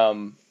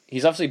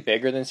 he's obviously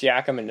bigger than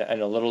Siakam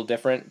and a little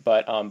different,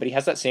 but he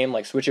has that same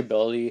like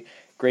switchability,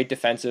 great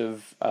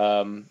defensive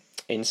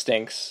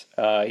instincts.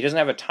 He doesn't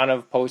have a ton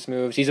of post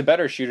moves. He's a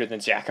better shooter than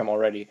Siakam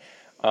already.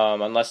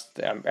 Unless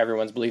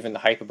everyone's believing the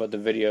hype about the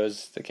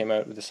videos that came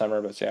out this summer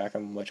about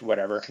Siakam, which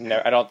whatever.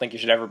 No, I don't think you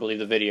should ever believe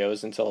the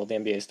videos until the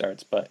NBA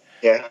starts. But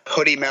yeah,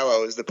 Hoodie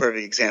Mello is the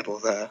perfect example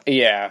of that.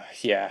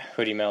 Yeah,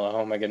 Hoodie Mello.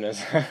 Oh my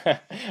goodness, I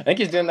think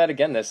he's doing that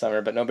again this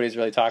summer, but nobody's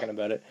really talking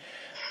about it.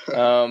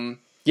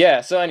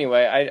 Yeah. So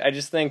anyway,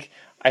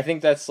 I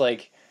think that's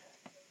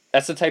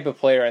the type of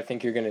player I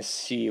think you're going to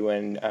see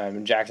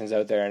when Jackson's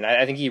out there, and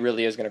I think he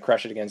really is going to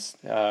crush it against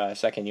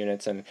second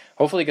units, and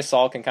hopefully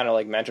Gasol can kind of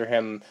like mentor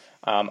him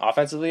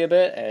offensively a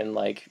bit, and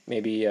like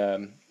maybe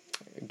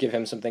give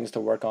him some things to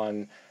work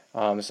on,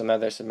 some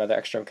other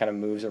extra kind of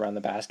moves around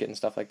the basket and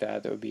stuff like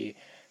that. That'd be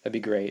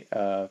great.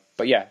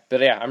 But yeah,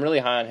 I'm really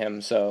high on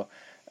him, so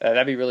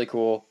that'd be really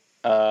cool.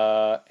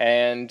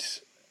 And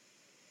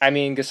I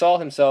mean Gasol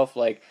himself,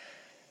 like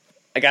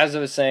as I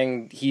was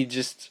saying,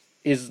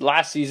 his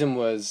last season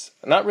was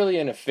not really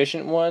an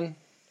efficient one.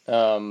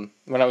 When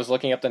I was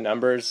looking up the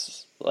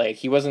numbers, like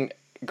he wasn't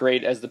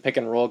great as the pick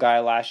and roll guy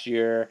last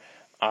year.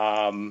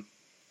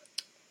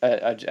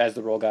 As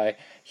the roll guy,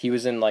 he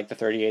was in like the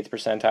 38th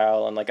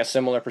percentile and like a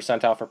similar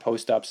percentile for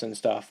post ups and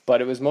stuff.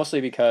 But it was mostly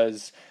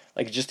because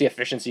like just the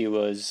efficiency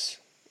was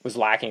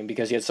lacking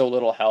because he had so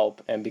little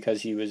help and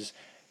because he was,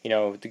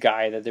 the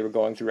guy that they were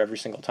going through every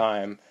single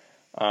time.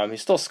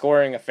 He's still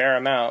scoring a fair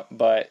amount,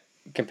 but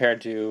compared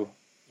to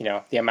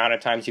the amount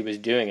of times he was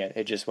doing it,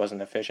 it just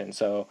wasn't efficient.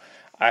 So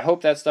I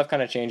hope that stuff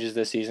kind of changes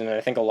this season. And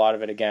I think a lot of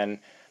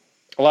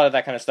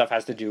that kind of stuff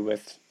has to do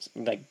with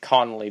like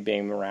Conley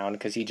being around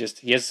because he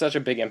has such a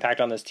big impact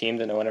on this team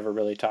that no one ever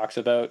really talks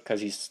about because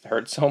he's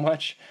hurt so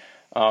much.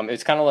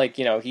 It's kind of like,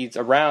 he's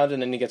around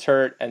and then he gets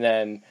hurt and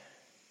then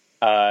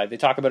they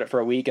talk about it for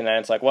a week and then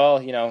it's like, well,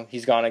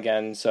 he's gone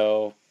again.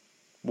 So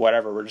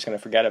whatever, we're just going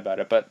to forget about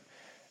it. But,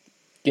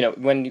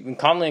 when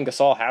Conley and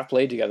Gasol have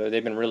played together,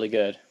 they've been really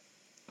good.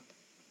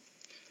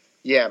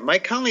 Yeah,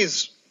 Mike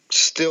Conley's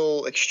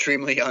still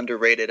extremely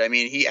underrated. I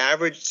mean, he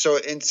averaged, so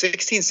in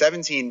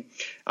 16-17,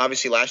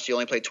 obviously last year he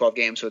only played 12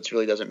 games, so it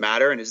really doesn't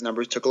matter, and his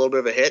numbers took a little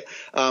bit of a hit.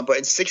 But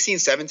in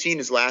 16-17,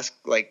 his last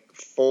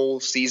full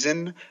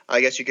season,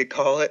 I guess you could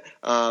call it,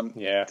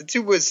 the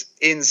dude was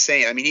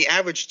insane. I mean, he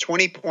averaged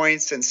 20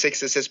 points and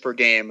 6 assists per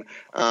game,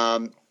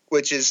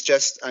 which is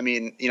just, I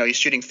mean, he's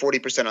shooting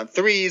 40% on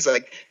threes.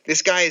 Like,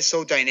 this guy is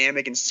so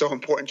dynamic and so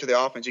important to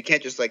the offense. You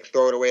can't just,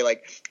 throw it away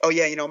like, oh,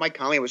 yeah, Mike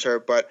Conley was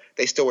hurt, but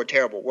they still were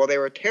terrible. Well, they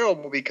were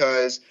terrible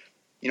because,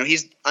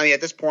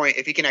 at this point,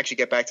 if he can actually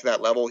get back to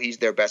that level, he's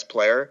their best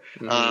player.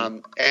 Mm-hmm.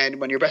 And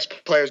when your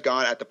best player is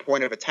gone at the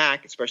point of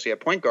attack, especially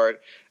at point guard,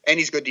 and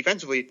he's good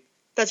defensively,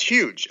 that's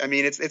huge. I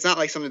mean, it's not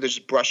like something to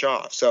just brush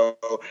off. So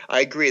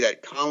I agree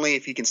that Conley,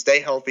 if he can stay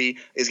healthy,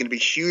 is going to be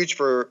huge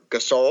for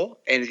Gasol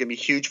and is going to be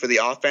huge for the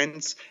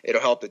offense.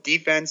 It'll help the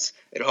defense.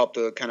 It'll help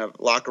the kind of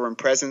locker room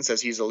presence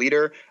as he's a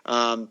leader.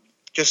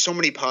 Just so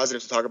many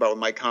positives to talk about with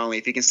Mike Conley.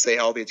 If he can stay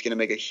healthy, it's going to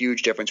make a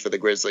huge difference for the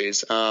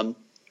Grizzlies.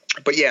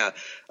 But yeah,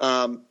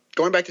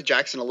 going back to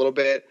Jackson a little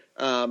bit,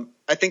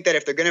 I think that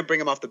if they're going to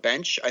bring him off the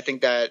bench, I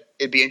think that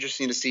it'd be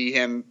interesting to see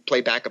him play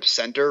backup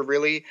center,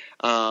 really.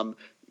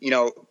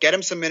 Get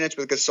him some minutes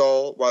with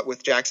Gasol,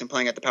 with Jackson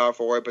playing at the power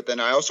forward. But then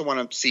I also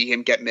want to see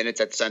him get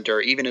minutes at center,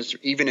 even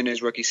in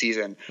his rookie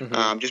season,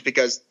 just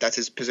because that's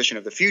his position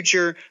of the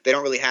future. They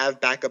don't really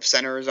have backup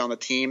centers on the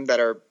team that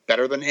are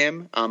better than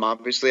him.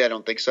 Obviously, I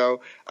don't think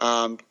so,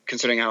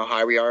 considering how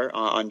high we are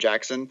on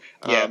Jackson.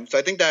 So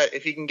I think that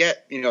if he can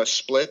get a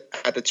split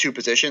at the two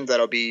positions,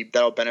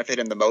 that'll benefit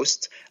him the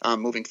most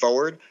moving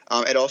forward.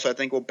 It also, I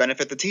think, will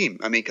benefit the team.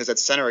 I mean, because at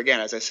center,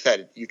 again, as I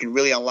said, you can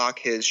really unlock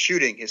his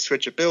shooting, his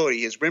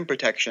switchability, his rim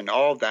protection.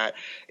 All of that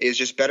is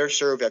just better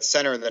served at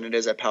center than it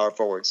is at power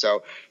forward.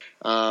 So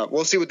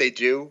we'll see what they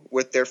do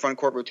with their front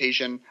court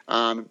rotation.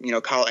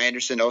 Kyle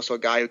Anderson, also a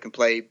guy who can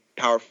play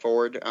power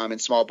forward in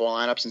small ball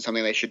lineups, and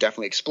something they should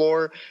definitely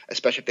explore,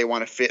 especially if they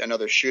want to fit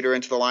another shooter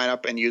into the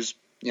lineup and use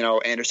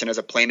Anderson as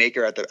a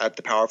playmaker at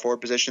the power forward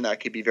position. That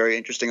could be very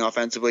interesting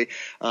offensively.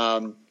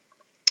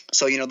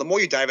 So, the more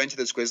you dive into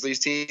this Grizzlies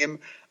team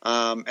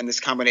and this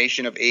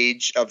combination of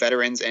age, of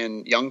veterans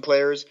and young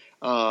players,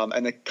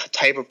 and the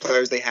type of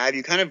players they have,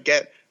 you kind of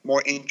get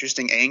more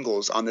interesting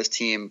angles on this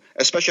team,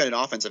 especially on an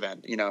offensive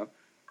end,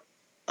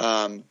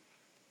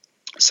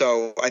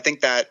 So I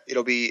think that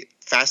it'll be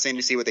fascinating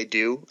to see what they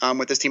do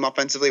with this team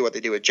offensively, what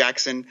they do with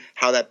Jackson,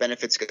 how that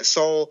benefits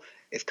Gasol,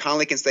 if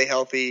Conley can stay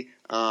healthy.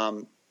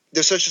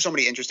 There's just so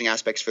many interesting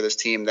aspects for this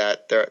team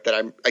that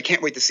I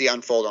can't wait to see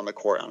unfold on the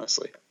court,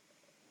 honestly.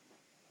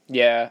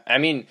 Yeah, I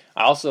mean,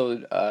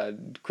 also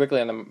quickly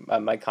on the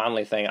Mike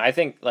Conley thing, I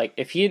think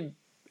if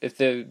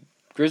the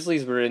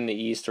Grizzlies were in the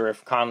East, or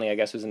if Conley, I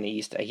guess, was in the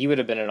East, he would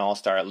have been an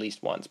All-Star at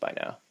least once by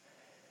now.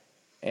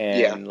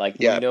 And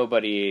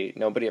nobody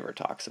ever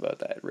talks about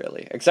that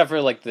really, except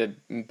for the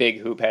big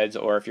hoop heads,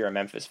 or if you're a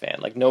Memphis fan,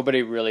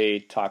 nobody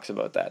really talks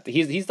about that.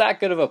 He's that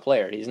good of a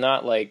player. He's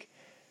not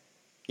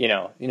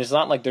it's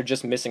not like they're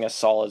just missing a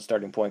solid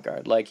starting point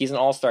guard. Like, he's an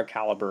all-star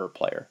caliber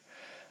player.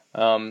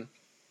 And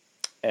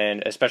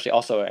especially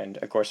also, and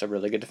of course, a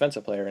really good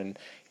defensive player. And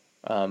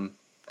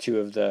two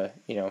of the,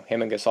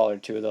 him and Gasol are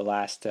two of the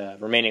last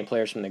remaining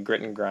players from the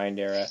grit and grind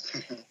era,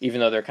 even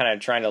though they're kind of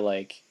trying to,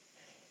 like...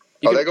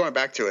 they're going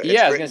back to it.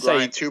 Yeah, it's Grit and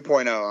Grind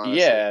 2.0, honestly.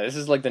 Yeah, this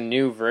is like the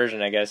new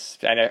version, I guess.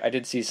 I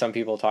did see some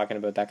people talking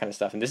about that kind of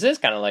stuff, and this is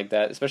kind of like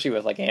that, especially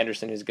with, like,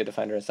 Anderson, who's a good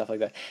defender and stuff like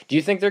that. Do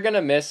you think they're going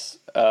to miss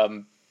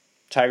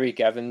Tyreek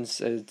Evans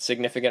a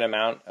significant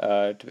amount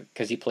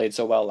because he played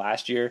so well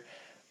last year?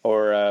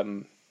 Or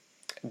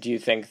do you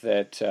think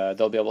that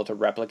they'll be able to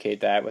replicate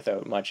that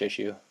without much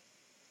issue?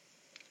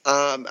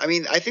 I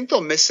mean, I think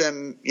they'll miss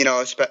him,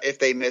 if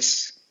they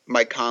miss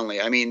Mike Conley.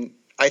 I mean,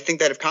 I think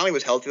that if Conley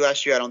was healthy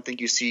last year, I don't think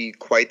you see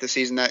quite the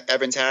season that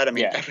Evans had. I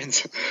mean, yeah.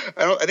 Evans,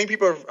 I think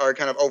people are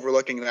kind of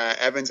overlooking that.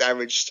 Evans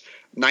averaged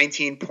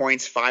 19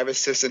 points, 5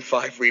 assists, and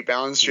 5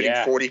 rebounds, shooting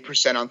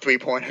 40% on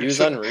 3-pointers. He was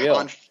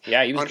unreal.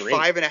 He was great.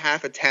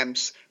 5.5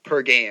 attempts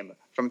per game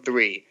from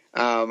 3,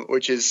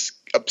 which is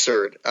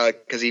absurd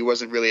because he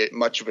wasn't really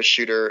much of a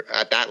shooter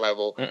at that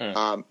level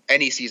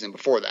any season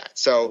before that.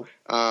 So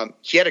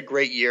he had a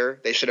great year.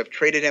 They should have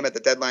traded him at the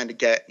deadline to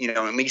get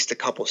at least a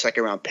couple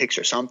second-round picks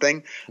or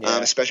something,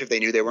 especially if they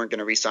knew they weren't going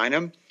to re-sign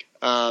him.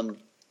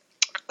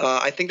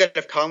 I think that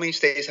if Conley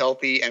stays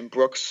healthy and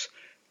Brooks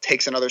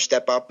takes another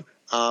step up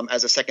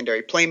as a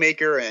secondary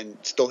playmaker and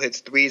still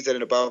hits threes at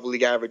an above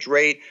league average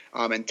rate,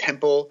 and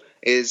Temple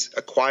is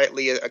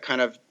quietly a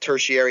kind of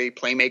tertiary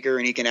playmaker,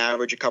 and he can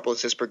average a couple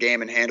assists per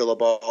game and handle a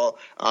ball,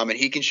 and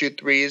he can shoot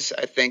threes.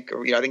 I think it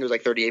was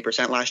like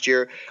 38% last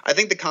year. I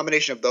think the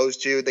combination of those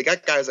two, they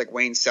got guys like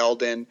Wayne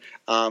Selden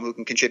who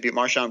can contribute.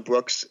 Marshawn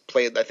Brooks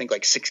played, I think,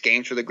 like 6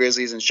 games for the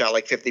Grizzlies and shot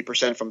like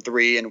 50% from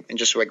 3 and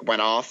just like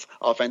went off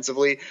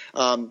offensively.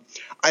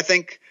 I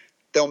think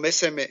they'll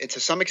miss him to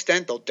some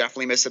extent. They'll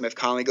definitely miss him if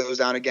Conley goes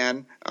down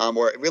again,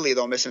 or really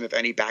they'll miss him if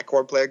any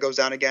backcourt player goes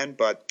down again.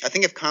 But I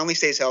think if Conley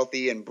stays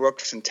healthy and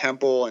Brooks and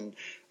Temple and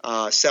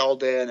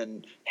Selden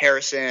and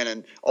Harrison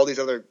and all these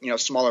other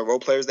smaller role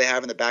players they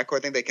have in the backcourt, I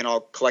think they can all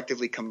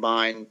collectively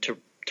combine to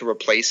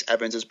replace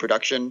Evans's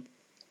production.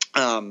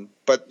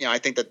 But I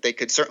think that they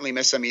could certainly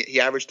miss him.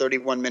 He averaged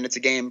 31 minutes a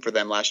game for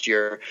them last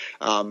year,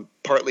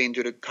 partly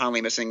due to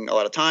Conley missing a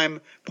lot of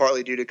time,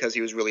 partly due to because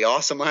he was really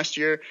awesome last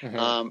year.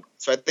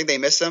 So I think they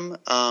miss him,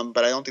 but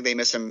I don't think they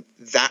miss him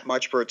that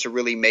much for it to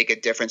really make a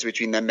difference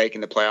between them making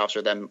the playoffs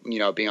or them,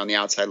 being on the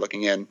outside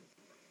looking in.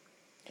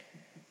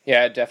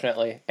 Yeah,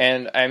 definitely.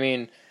 And I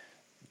mean,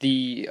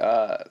 the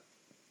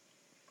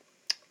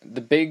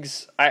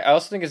bigs. I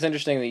also think it's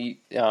interesting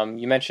that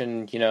you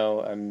mentioned,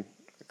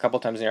 couple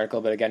times in the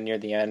article, but again near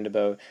the end,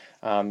 about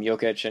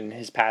Jokic and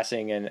his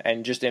passing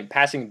and just in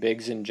passing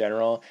bigs in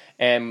general.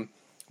 And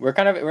we're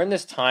in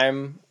this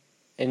time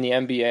in the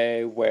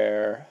NBA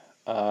where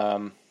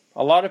a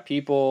lot of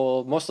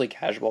people, mostly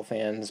casual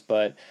fans,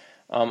 but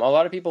a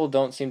lot of people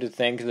don't seem to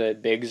think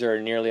that bigs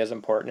are nearly as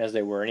important as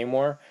they were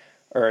anymore,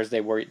 or as they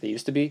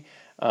used to be.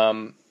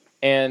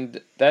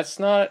 And that's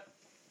not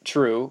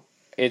true.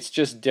 It's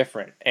just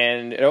different.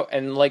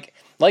 And like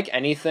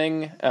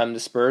anything, the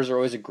Spurs are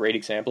always a great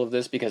example of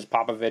this because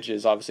Popovich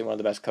is obviously one of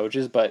the best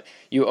coaches, but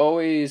you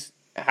always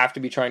have to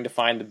be trying to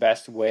find the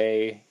best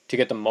way to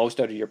get the most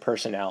out of your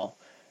personnel.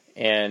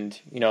 And,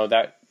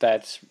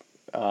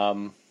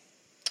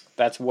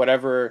 that's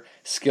whatever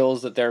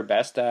skills that they're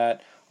best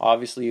at.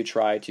 Obviously, you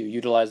try to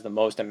utilize the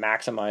most and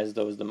maximize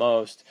those the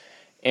most.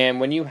 And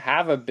when you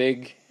have a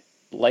big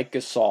like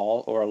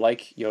Gasol or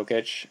like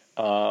Jokic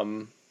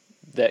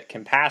that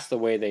can pass the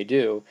way they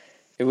do,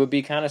 it would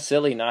be kind of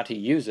silly not to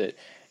use it.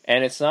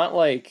 And it's not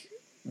like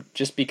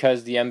just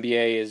because the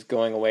NBA is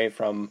going away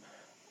from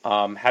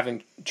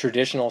having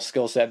traditional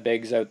skill set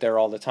bigs out there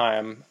all the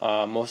time,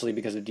 mostly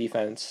because of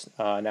defense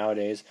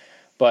nowadays.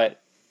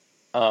 But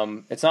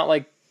it's not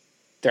like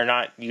they're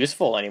not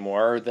useful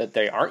anymore, or that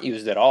they aren't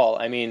used at all.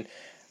 I mean,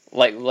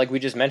 like we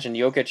just mentioned,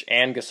 Jokic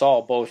and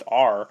Gasol both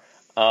are.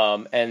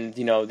 And,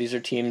 these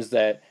are teams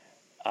that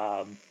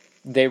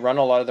they run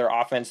a lot of their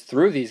offense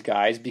through these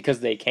guys because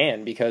they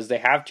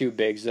have 2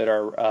 bigs that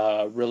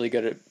are really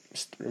good at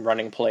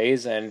running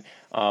plays and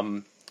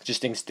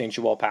just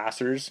instinctual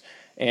passers.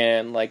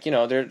 And,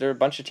 there are a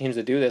bunch of teams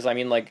that do this. I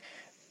mean,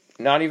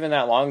 not even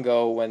that long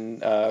ago when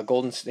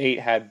Golden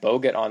State had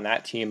Bogut on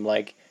that team,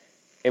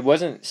 it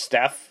wasn't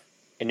Steph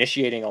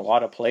initiating a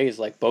lot of plays.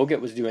 Bogut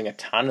was doing a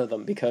ton of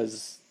them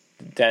because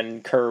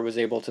then Kerr was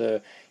able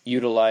to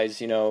utilize,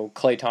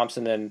 Klay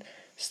Thompson and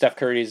Steph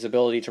Curry's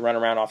ability to run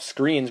around off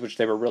screens, which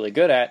they were really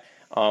good at,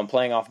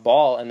 playing off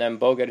ball, and then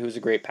Bogut, who's a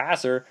great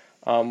passer,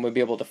 would be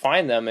able to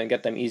find them and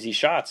get them easy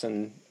shots,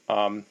 and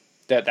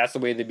that's the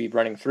way they'd be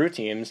running through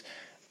teams.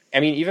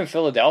 I mean, even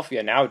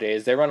Philadelphia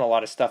nowadays, they run a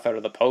lot of stuff out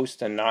of the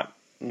post and not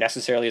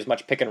necessarily as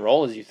much pick and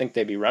roll as you think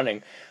they'd be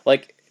running.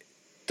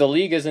 The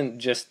league isn't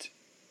just,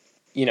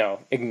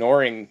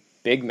 ignoring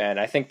big men.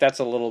 I think that's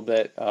a little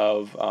bit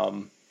of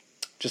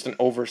just an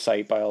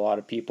oversight by a lot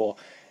of people.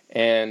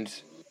 And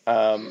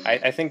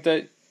I think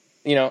that,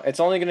 it's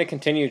only going to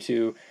continue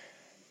to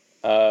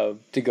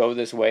to go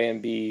this way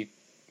and be,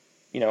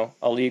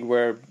 a league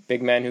where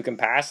big men who can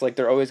pass, like,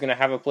 they're always going to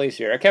have a place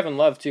here. Kevin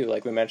Love too,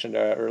 like we mentioned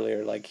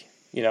earlier, like,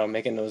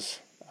 making those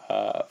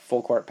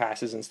full court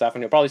passes and stuff,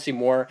 and you'll probably see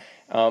more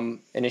play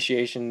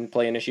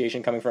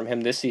initiation coming from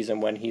him this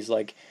season when he's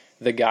like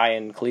the guy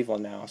in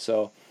Cleveland now.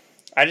 So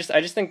I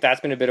just think that's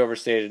been a bit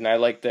overstated, and I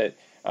like that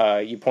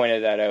you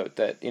pointed that out,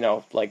 that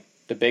like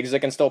the bigs that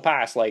can still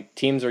pass, like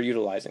teams are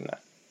utilizing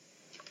that.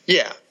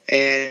 Yeah,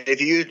 and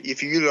if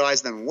you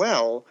utilize them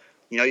well,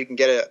 you can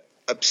get a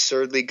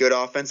absurdly good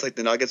offense like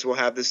the Nuggets will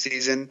have this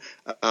season.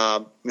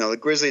 The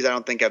Grizzlies, I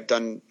don't think have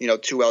done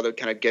too well to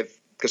kind of give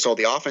Gasol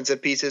the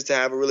offensive pieces to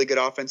have a really good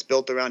offense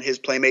built around his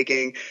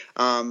playmaking.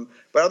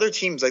 But other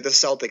teams like the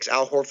Celtics,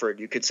 Al Horford,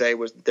 you could say,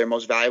 was their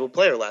most valuable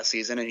player last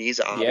season, and he's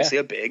obviously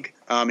a big,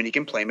 and he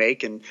can play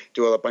make and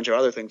do a bunch of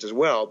other things as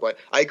well. But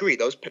I agree,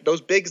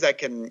 those bigs that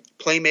can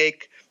play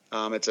make,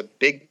 it's a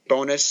big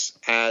bonus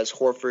as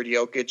Horford,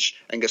 Jokic,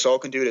 and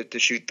Gasol can do to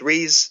shoot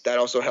threes. That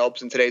also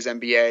helps in today's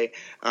NBA.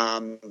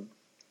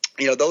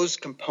 Those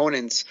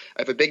components,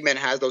 if a big man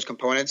has those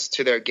components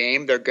to their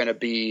game, they're going to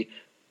be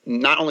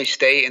not only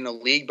stay in the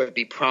league, but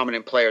be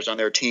prominent players on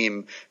their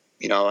team,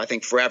 I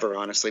think forever,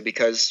 honestly,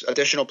 because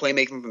additional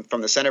playmaking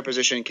from the center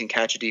position can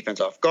catch a defense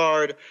off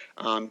guard,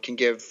 can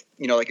give,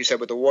 like you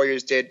said, what the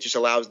Warriors did, just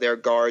allows their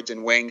guards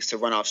and wings to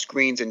run off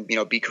screens and,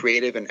 be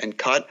creative and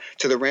cut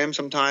to the rim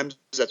sometimes.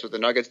 That's what the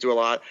Nuggets do a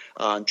lot.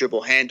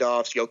 Dribble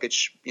handoffs.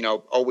 Jokic,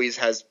 always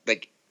has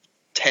like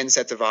 10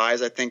 sets of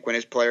eyes, I think, when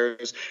his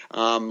players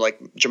like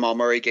Jamal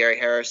Murray, Gary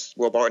Harris,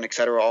 Will Barton, et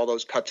cetera, all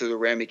those cut to the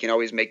rim. He can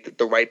always make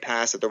the right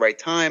pass at the right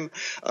time.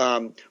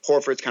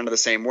 Horford's kind of the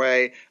same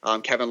way.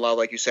 Kevin Love,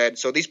 like you said.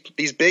 So these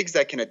bigs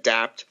that can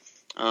adapt,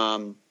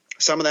 some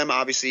of them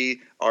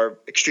obviously are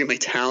extremely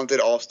talented,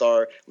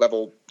 all-star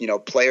level,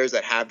 players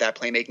that have that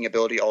playmaking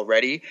ability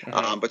already.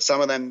 Mm-hmm. But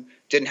some of them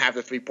didn't have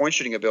the three-point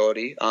shooting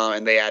ability,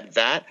 and they add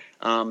that.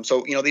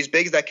 So these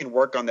bigs that can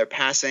work on their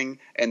passing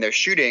and their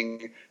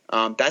shooting,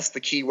 that's the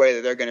key way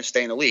that they're going to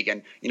stay in the league.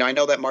 And, I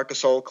know that Marc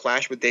Gasol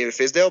clashed with David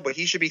Fizdale, but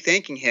he should be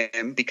thanking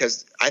him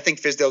because I think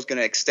Fizdale's going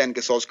to extend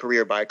Gasol's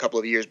career by a couple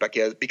of years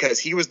because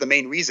he was the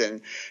main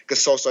reason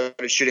Gasol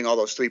started shooting all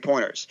those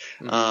three-pointers.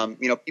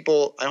 Mm-hmm.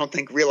 People, I don't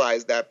think,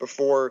 realize that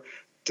before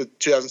the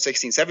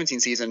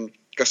 2016-17 season,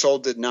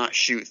 Gasol did not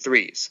shoot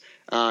threes.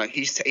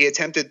 He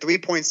attempted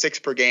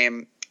 3.6 per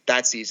game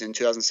that season,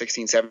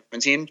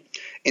 2016-17.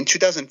 In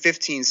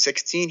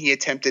 2015-16, he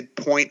attempted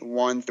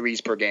 0.1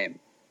 threes per game.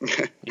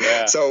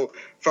 Yeah. So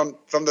from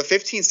the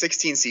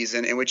 15-16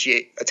 season, in which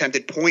he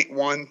attempted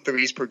 0.1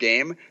 threes per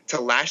game, to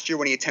last year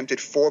when he attempted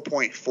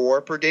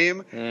 4.4 per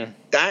game,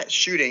 that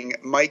shooting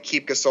might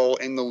keep Gasol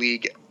in the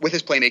league, with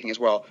his playmaking as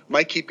well,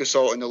 might keep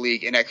Gasol in the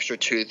league an extra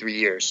 2 to 3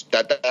 years.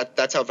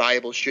 That's how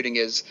valuable shooting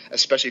is,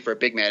 especially for a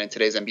big man in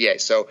today's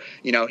NBA. So,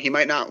 he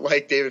might not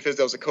like David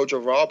Fizdale as a coach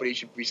overall, but he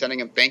should be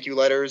sending him thank you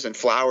letters and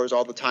flowers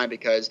all the time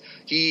because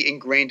he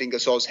ingrained in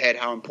Gasol's head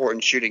how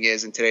important shooting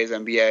is in today's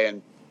NBA.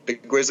 And the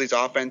Grizzlies'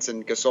 offense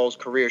and Gasol's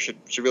career should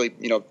really,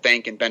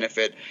 thank and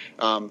benefit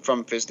from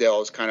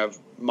Fizdale's kind of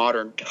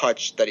modern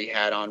touch that he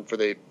had on for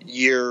the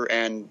year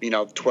and,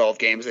 12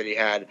 games that he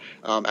had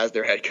as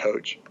their head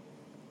coach.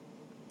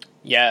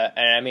 Yeah,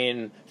 and I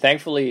mean,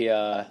 thankfully,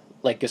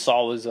 like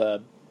Gasol was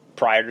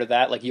prior to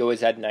that, like he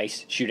always had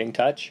nice shooting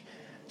touch.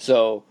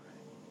 So,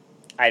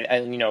 I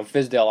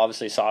Fizdale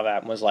obviously saw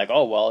that and was like,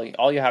 oh, well,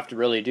 all you have to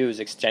really do is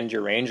extend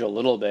your range a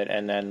little bit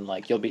and then,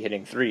 like, you'll be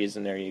hitting threes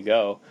and there you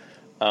go.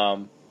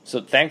 So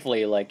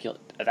thankfully, like,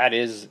 that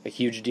is a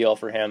huge deal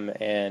for him,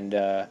 and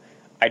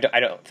I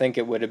don't think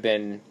it would have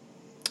been.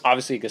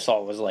 Obviously,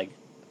 Gasol was like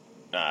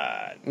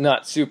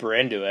not super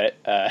into it,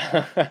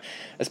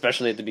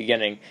 especially at the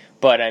beginning.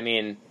 But I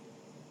mean,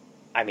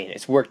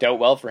 it's worked out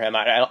well for him.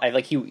 I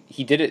like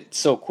he did it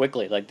so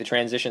quickly, like the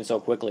transition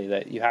so quickly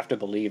that you have to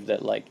believe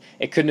that like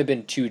it couldn't have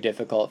been too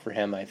difficult for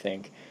him. I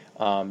think,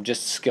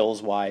 just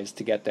skills wise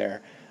to get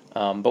there.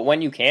 But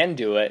when you can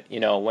do it,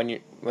 when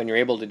you're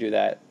able to do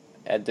that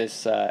at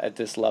this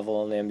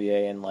level in the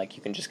NBA, and like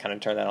you can just kind of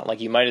turn that on,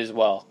 like you might as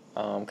well,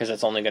 because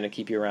it's only going to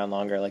keep you around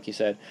longer, like you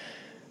said.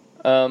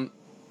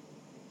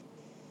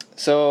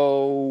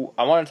 So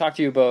I want to talk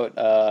to you about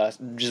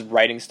just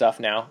writing stuff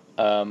now,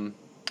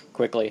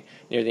 quickly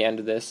near the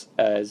end of this,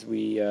 as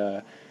we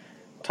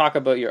talk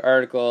about your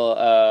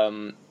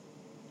article.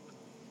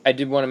 I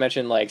did want to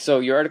mention, like, so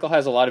your article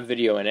has a lot of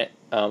video in it,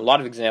 a lot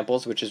of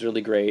examples, which is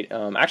really great.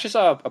 I actually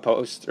saw a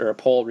post or a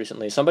poll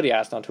recently. Somebody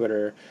asked on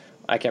Twitter,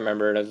 I can't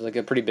remember, it was like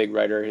a pretty big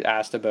writer,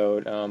 asked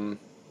about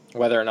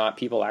whether or not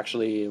people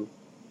actually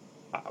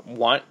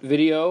want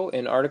video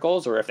in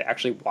articles, or if they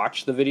actually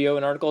watch the video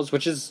in articles,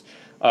 which is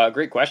a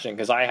great question,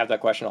 because I have that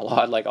question a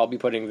lot. Like, I'll be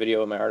putting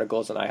video in my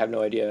articles, and I have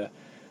no idea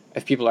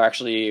if people are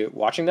actually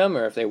watching them,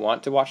 or if they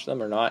want to watch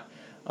them or not.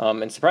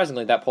 And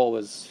surprisingly, that poll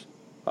was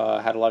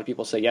had a lot of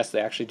people say yes,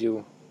 they actually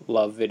do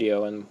love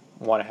video and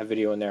want to have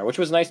video in there, which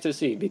was nice to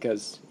see,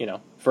 because,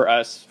 for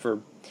us,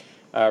 for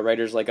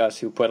writers like us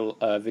who put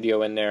a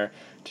video in there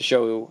to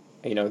show,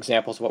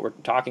 examples of what we're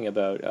talking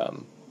about,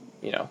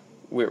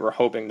 we're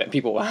hoping that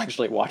people will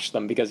actually watch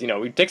them because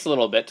it takes a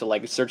little bit to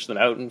like search them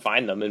out and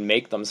find them and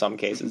make them some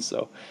cases.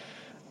 So,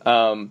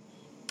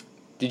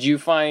 did you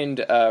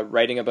find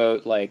writing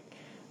about like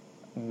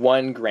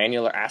one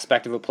granular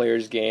aspect of a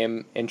player's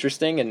game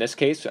interesting? In this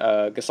case,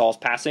 Gasol's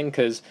passing,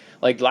 because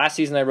like last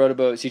season I wrote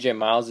about CJ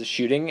Miles'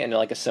 shooting in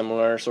like a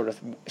similar sort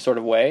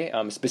of way,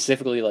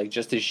 specifically like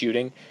just his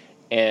shooting.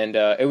 And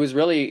it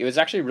was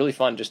actually really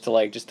fun just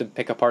to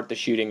pick apart the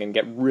shooting and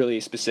get really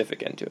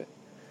specific into it.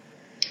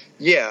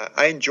 Yeah,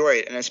 I enjoy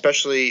it, and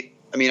especially,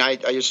 I mean, I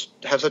just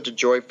have such a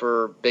joy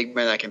for big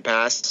men that can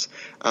pass.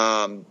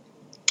 And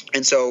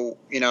so,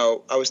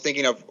 I was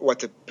thinking of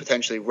what to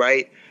potentially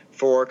write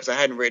for, because I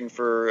hadn't written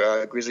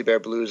for Grizzly Bear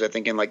Blues, I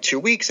think, in like 2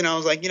 weeks. And I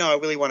was like, I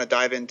really want to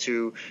dive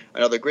into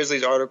another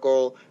Grizzlies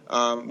article.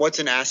 What's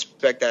an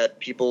aspect that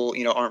people,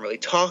 aren't really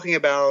talking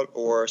about,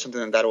 or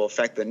something that will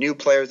affect the new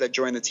players that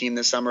join the team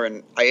this summer?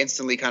 And I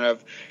instantly kind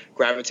of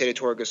gravitated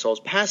toward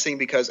Gasol's passing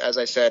because, as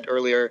I said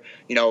earlier,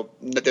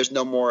 there's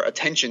no more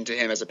attention to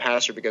him as a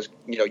passer because,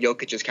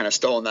 Jokic has kind of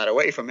stolen that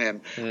away from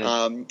him.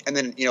 And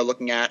then,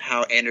 looking at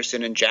how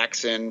Anderson and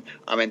Jackson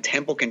and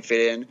Temple can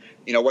fit in,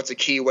 what's a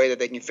key way that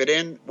they can fit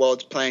in? Well,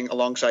 it's playing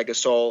alongside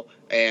Gasol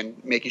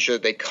and making sure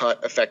that they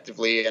cut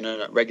effectively and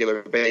on a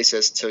regular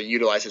basis to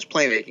utilize his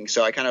playmaking.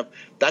 So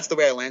that's the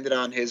way I landed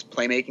on his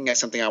playmaking as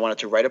something I wanted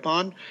to write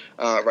on,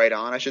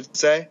 I should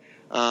say.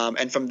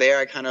 And from there,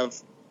 I kind of,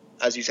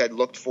 as you said,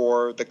 looked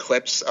for the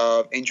clips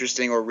of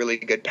interesting or really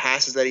good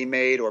passes that he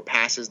made, or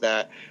passes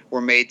that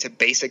were made to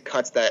basic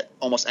cuts that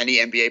almost any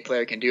NBA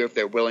player can do if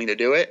they're willing to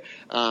do it.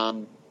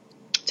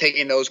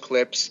 Taking those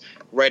clips,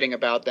 writing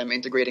about them,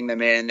 integrating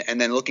them in,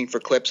 and then looking for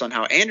clips on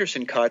how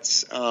Anderson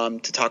cuts to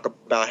talk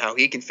about how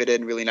he can fit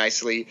in really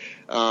nicely.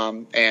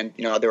 And,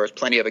 there was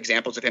plenty of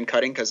examples of him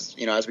cutting because,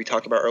 as we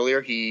talked about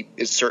earlier, he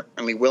is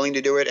certainly willing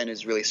to do it and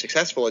is really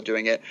successful at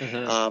doing it.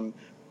 Mm-hmm.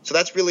 So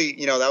that's really,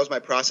 that was my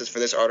process for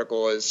this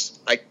article. Is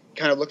I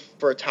kind of looked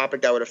for a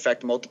topic that would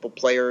affect multiple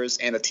players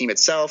and the team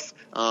itself,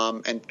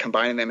 and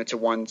combining them into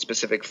one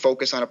specific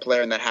focus on a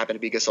player, and that happened to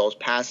be Gasol's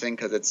passing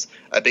because it's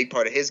a big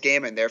part of his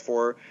game, and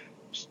therefore,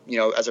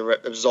 as a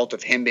result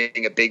of him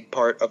being a big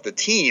part of the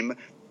team,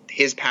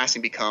 his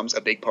passing becomes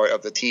a big part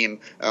of the team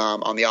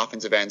on the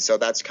offensive end. So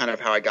that's kind of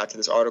how I got to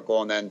this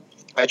article, and then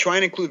I try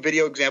and include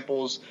video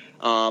examples.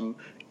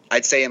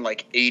 I'd say in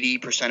like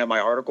 80% of my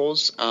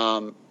articles.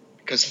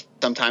 Because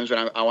sometimes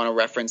when I want to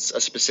reference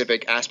a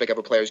specific aspect of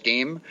a player's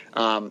game,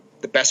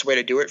 the best way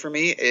to do it for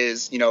me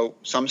is,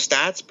 some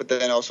stats, but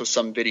then also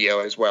some video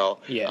as well.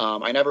 Yeah.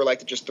 I never like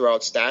to just throw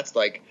out stats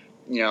like,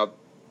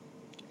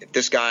 if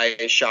this guy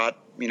is shot,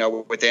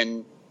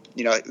 within,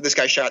 this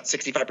guy shot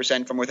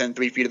 65% from within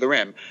 3 feet of the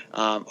rim.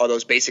 Are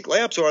those basic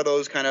layups, or are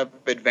those kind of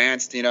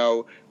advanced,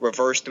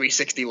 reverse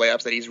 360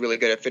 layups that he's really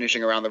good at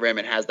finishing around the rim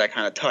and has that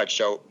kind of touch?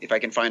 So if I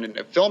can find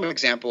a film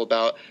example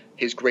about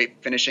his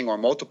great finishing or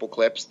multiple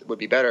clips would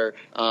be better,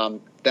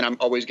 then I'm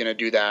always going to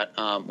do that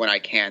when I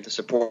can to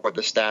support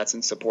the stats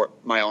and support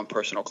my own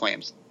personal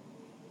claims.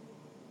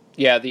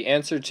 Yeah, the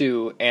answer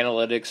to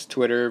analytics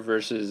Twitter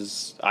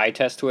versus eye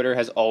test Twitter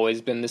has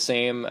always been the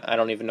same. I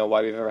don't even know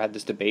why we've ever had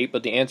this debate,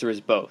 but the answer is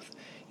both.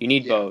 You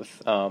need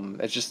both.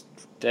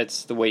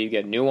 That's the way you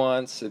get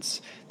nuance.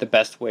 It's the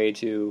best way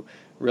to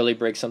really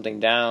break something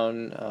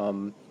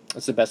down.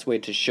 It's the best way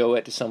to show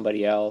it to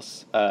somebody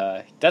else.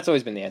 That's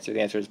always been the answer.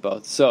 The answer is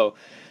both. So,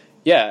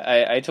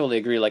 yeah, I totally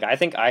agree. Like, I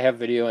think I have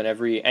video in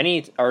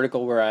any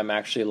article where I'm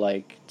actually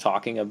like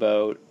talking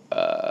about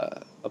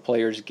a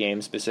player's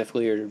game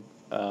specifically, or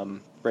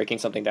breaking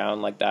something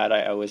down like that.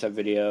 I always have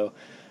video.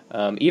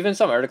 Even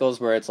some articles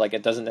where it's like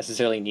it doesn't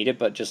necessarily need it,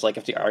 but just like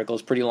if the article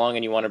is pretty long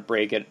and you want to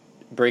break it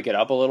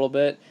up a little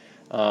bit,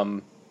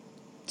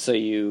 so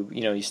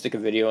you stick a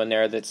video in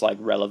there that's like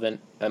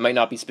relevant. It might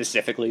not be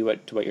specifically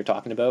to what you're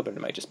talking about, but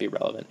it might just be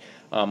relevant.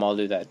 I'll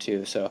do that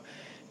too. So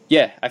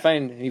yeah, I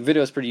find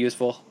video is pretty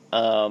useful.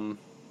 And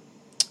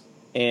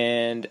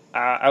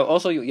I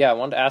also I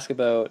wanted to ask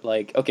about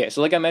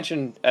so like I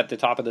mentioned at the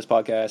top of this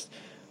podcast,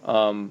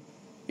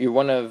 you're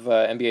one of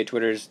NBA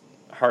Twitter's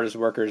hardest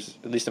workers,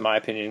 at least in my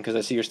opinion, because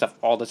I see your stuff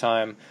all the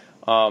time.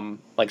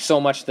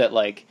 So much that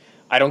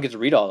I don't get to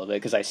read all of it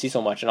because I see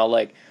so much, and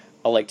I'll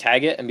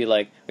tag it and be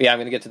like, yeah, I'm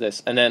gonna get to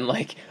this, and then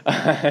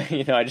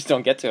I just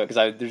don't get to it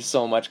because there's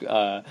so much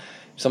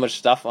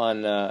stuff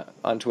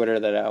on Twitter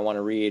that I want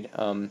to read.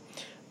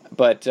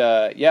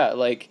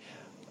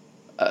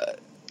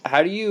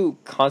 How do you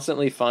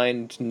constantly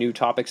find new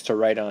topics to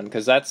write on?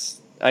 Because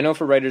I know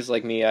for writers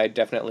like me, I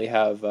definitely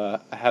have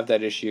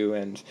that issue.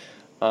 And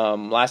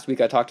last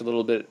week I talked a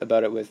little bit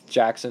about it with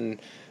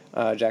Jackson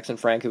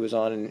Frank, who was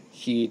on, and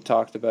he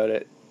talked about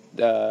it,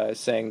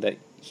 saying that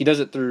he does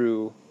it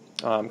through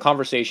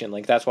conversation.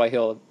 Like, that's why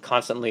he'll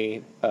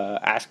constantly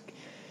ask,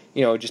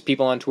 just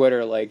people on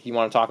Twitter, like, you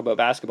want to talk about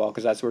basketball,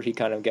 because that's where he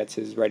kind of gets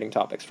his writing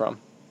topics from.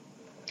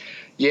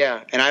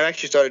 Yeah, and I've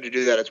actually started to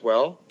do that as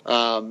well.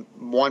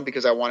 One,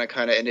 because I want to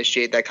kind of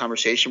initiate that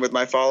conversation with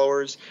my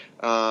followers,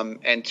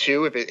 and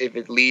two, if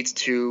it leads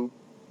to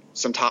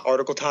some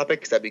article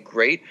topics, that'd be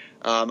great.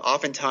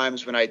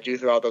 Oftentimes when I do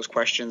throw out those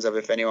questions of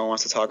if anyone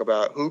wants to talk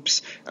about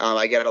hoops,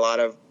 I get a lot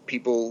of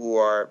people who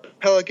are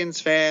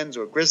Pelicans fans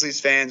or Grizzlies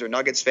fans or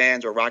Nuggets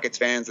fans or Rockets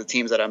fans, the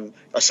teams that I'm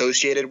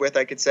associated with,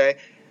 I could say.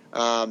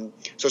 So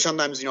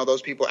sometimes,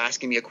 those people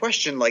asking me a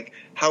question like,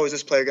 how is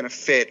this player going to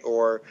fit?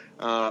 Or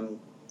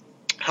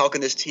how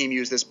can this team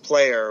use this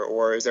player?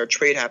 Or is there a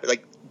trade happen?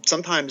 Like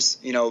sometimes,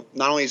 not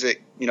only is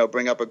it,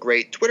 bring up a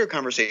great Twitter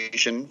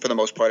conversation for the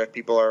most part if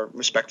people are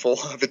respectful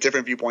of the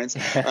different viewpoints,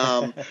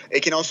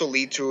 it can also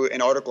lead to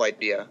an article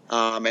idea.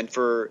 And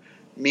for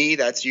me,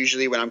 that's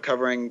usually when I'm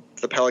covering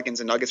the Pelicans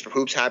and Nuggets for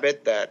Hoops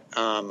Habit that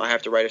I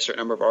have to write a certain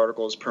number of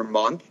articles per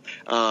month.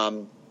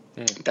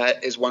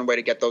 That is one way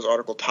to get those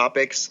article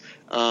topics.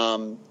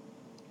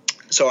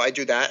 So I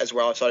do that as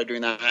well. I started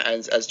doing that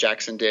as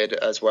Jackson did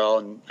as well.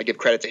 And I give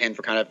credit to him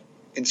for kind of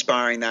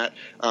inspiring that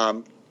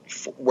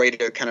way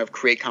to kind of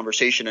create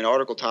conversation and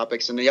article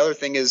topics. And the other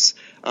thing is,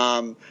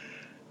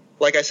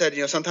 like I said,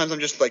 sometimes I'm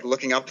just like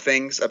looking up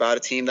things about a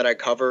team that I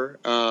cover.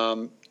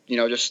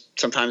 Just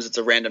sometimes it's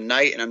a random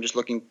night and I'm just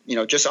looking,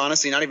 just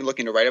honestly not even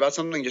looking to write about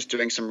something, just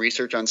doing some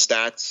research on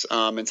stats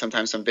and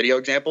sometimes some video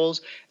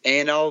examples.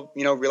 And I'll,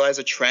 realize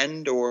a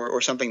trend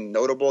or something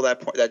notable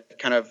that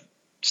kind of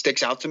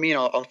sticks out to me, and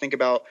I'll think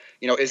about,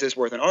 is this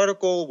worth an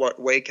article?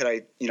 What way could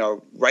I,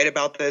 write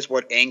about this?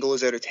 What angle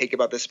is there to take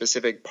about this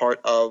specific part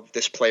of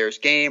this player's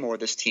game or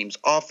this team's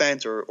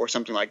offense or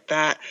something like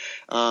that?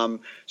 So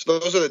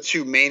those are the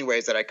two main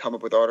ways that I come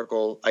up with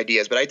article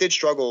ideas. But I did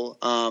struggle.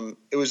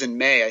 It was in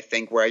May, I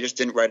think, where I just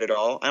didn't write at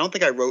all. I don't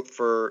think I wrote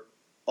for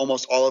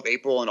almost all of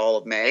April and all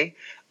of May.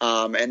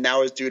 And that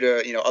was due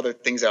to, other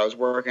things that I was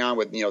working on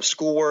with,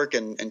 schoolwork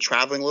and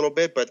traveling a little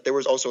bit. But there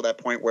was also that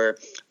point where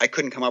I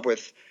couldn't come up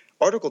with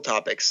article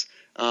topics.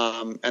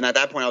 And at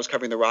that point I was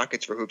covering the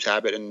Rockets for Hoops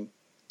Habit, and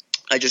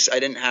I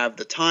didn't have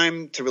the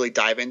time to really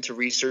dive into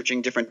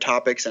researching different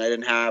topics, and I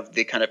didn't have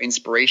the kind of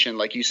inspiration.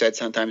 Like you said,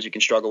 sometimes you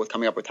can struggle with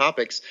coming up with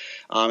topics.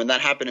 And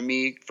that happened to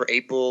me for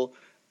April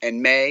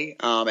and May,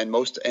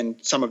 and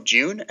some of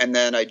June. And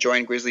then I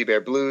joined Grizzly Bear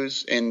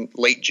Blues in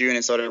late June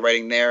and started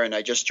writing there. And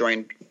I just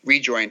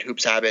rejoined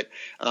Hoops Habit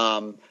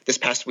this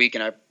past week,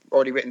 and I've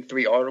already written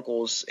 3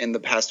 articles in the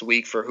past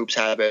week for Hoops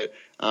Habit.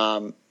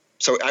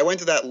 So I went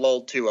through that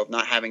lull too of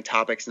not having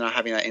topics, not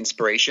having that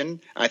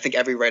inspiration. I think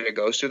every writer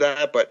goes through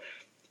that, but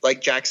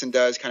like Jackson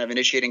does, kind of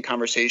initiating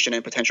conversation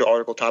and potential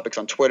article topics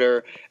on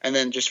Twitter, and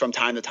then just from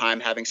time to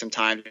time having some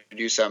time to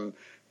do some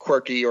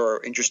quirky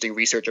or interesting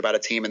research about a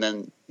team, and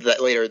then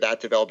that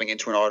developing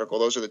into an article.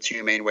 Those are the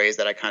 2 main ways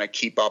that I kind of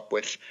keep up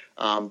with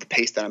the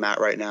pace that I'm at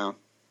right now.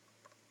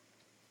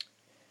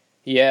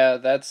 Yeah,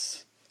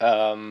 that's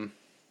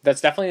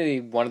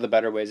definitely one of the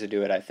better ways to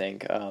do it, I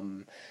think.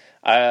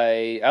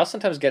 I'll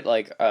sometimes get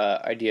like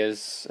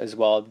ideas as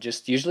well.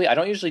 Just I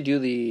don't usually do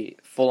the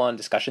full on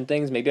discussion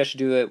things. Maybe I should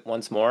do it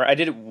once more. I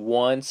did it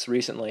once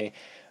recently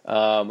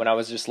when I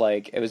was just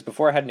like, it was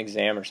before I had an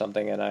exam or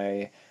something, and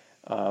I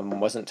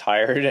wasn't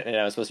tired, and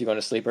I was supposed to be going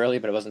to sleep early,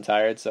 but I wasn't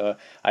tired, so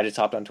I just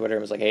hopped on Twitter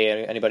and was like,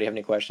 hey, anybody have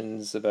any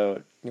questions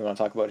about, want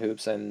to talk about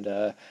hoops? And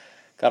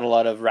got a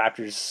lot of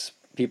Raptors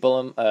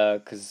people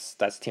because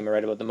that's the team I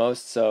write about the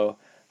most. So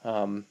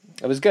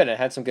it was good. I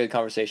had some good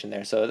conversation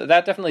there, so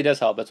that definitely does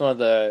help. That's one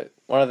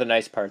of the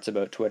nice parts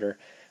about Twitter.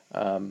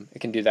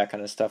 It can do that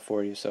kind of stuff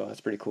for you, so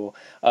that's pretty cool.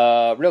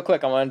 Real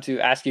quick, I wanted to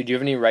ask you: do you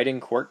have any writing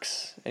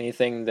quirks?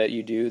 Anything that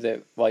you do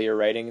that while you're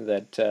writing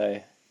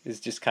that is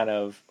just kind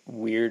of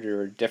weird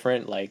or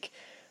different? Like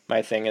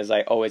my thing is,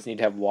 I always need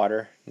to have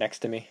water next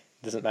to me.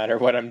 It doesn't matter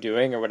what I'm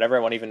doing or whatever.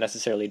 I won't even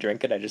necessarily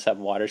drink it. I just have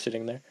water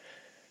sitting there.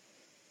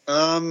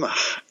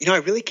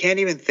 I really can't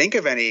even think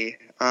of any.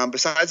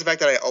 Besides the fact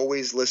that I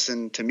always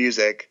listen to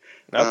music,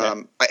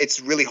 Okay. It's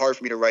really hard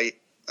for me to write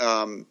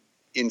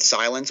in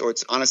silence, or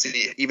it's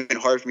honestly even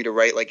hard for me to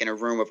write like in a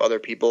room of other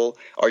people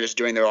or just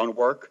doing their own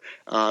work.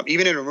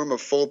 Even in a room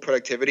of full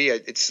productivity,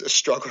 it's a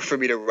struggle for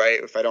me to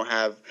write if I don't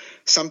have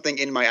something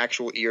in my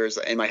actual ears,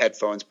 in my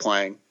headphones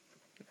playing.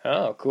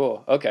 Oh,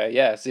 cool. Okay,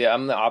 yeah. See,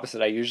 I'm the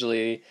opposite. I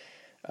usually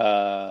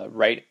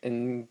write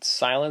in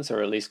silence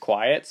or at least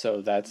quiet,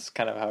 so that's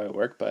kind of how it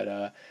worked.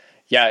 But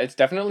yeah, it's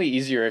definitely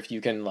easier if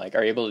you can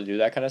are able to do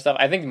that kind of stuff.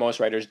 I think most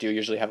writers do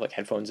usually have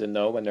headphones in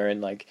though when they're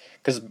in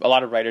because a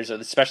lot of writers,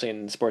 especially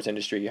in the sports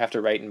industry, you have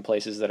to write in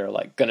places that are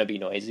gonna be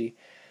noisy.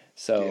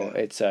 So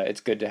Yeah.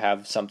 it's good to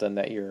have something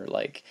that you're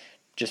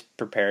just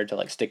prepared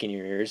to stick in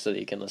your ears so that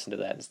you can listen to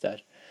that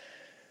instead.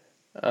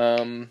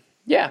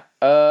 Yeah.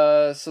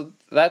 So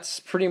that's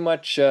pretty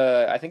much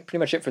I think pretty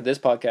much it for this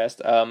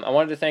podcast. I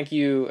wanted to thank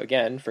you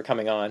again for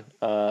coming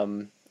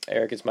on.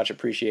 Eric, it's much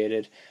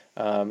appreciated.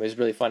 It was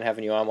really fun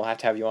having you on. We'll have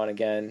to have you on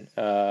again.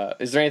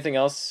 Is there anything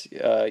else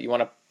you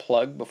want to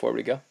plug before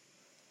we go?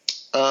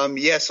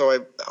 So I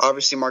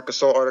obviously Marc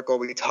Gasol article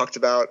we talked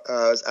about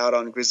is out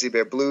on Grizzly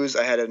Bear Blues.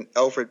 I had an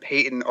Elfrid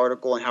Payton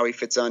article on how he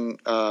fits on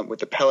with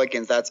the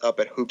Pelicans. That's up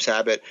at Hoops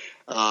Habit.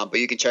 But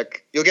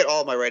you'll get all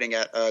of my writing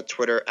at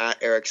Twitter at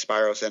Eric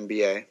Spiros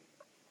NBA.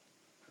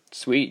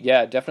 Sweet.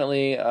 Yeah,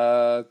 definitely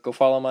go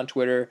follow him on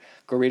Twitter.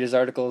 Go read his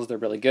articles. They're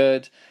really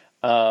good.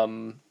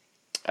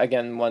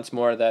 Again, once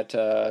more, that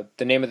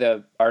the name of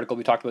the article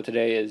we talked about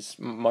today is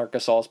Marc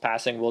Gasol's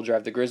passing will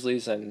drive the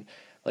Grizzlies, and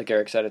like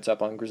Eric said, it's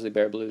up on Grizzly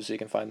Bear Blues, so you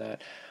can find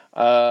that.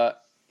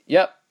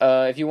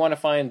 If you want to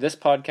find this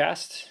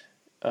podcast,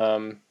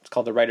 it's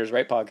called the Writers'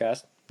 Right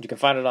Podcast. You can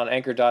find it on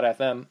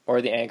Anchor.fm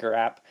or the Anchor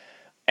app.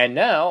 And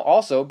now,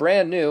 also,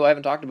 brand new, I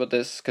haven't talked about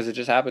this because it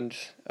just happened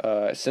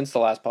since the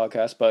last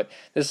podcast, but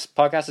this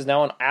podcast is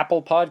now on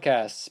Apple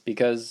Podcasts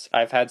because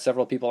I've had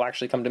several people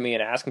actually come to me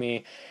and ask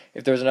me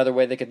if there's another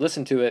way they could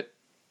listen to it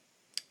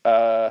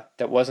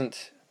that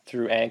wasn't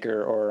through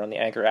Anchor or on the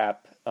Anchor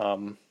app.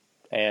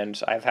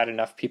 And I've had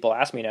enough people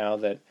ask me now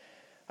that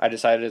I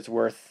decided it's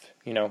worth,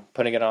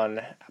 putting it on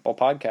Apple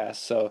Podcasts.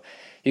 So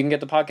you can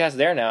get the podcast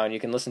there now and you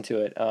can listen to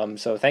it.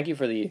 So thank you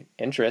for the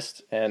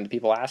interest and the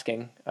people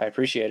asking. I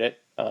appreciate it.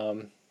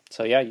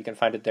 You can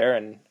find it there,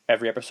 and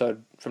every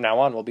episode from now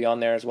on will be on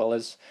there as well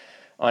as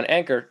on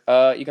Anchor.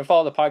 You can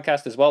follow the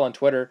podcast as well on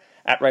Twitter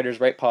at Writers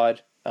Right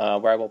Pod,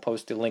 where I will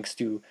post the links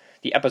to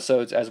the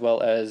episodes as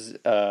well as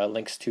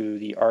links to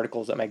the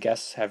articles that my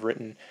guests have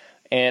written.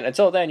 And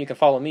until then, you can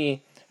follow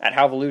me at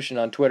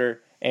Halvolution on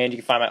Twitter, and you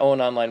can find my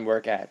own online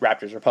work at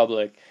Raptors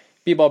Republic,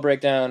 B-Ball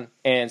Breakdown,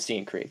 and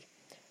Scene Creek.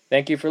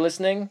 Thank you for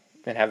listening,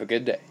 and have a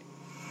good day.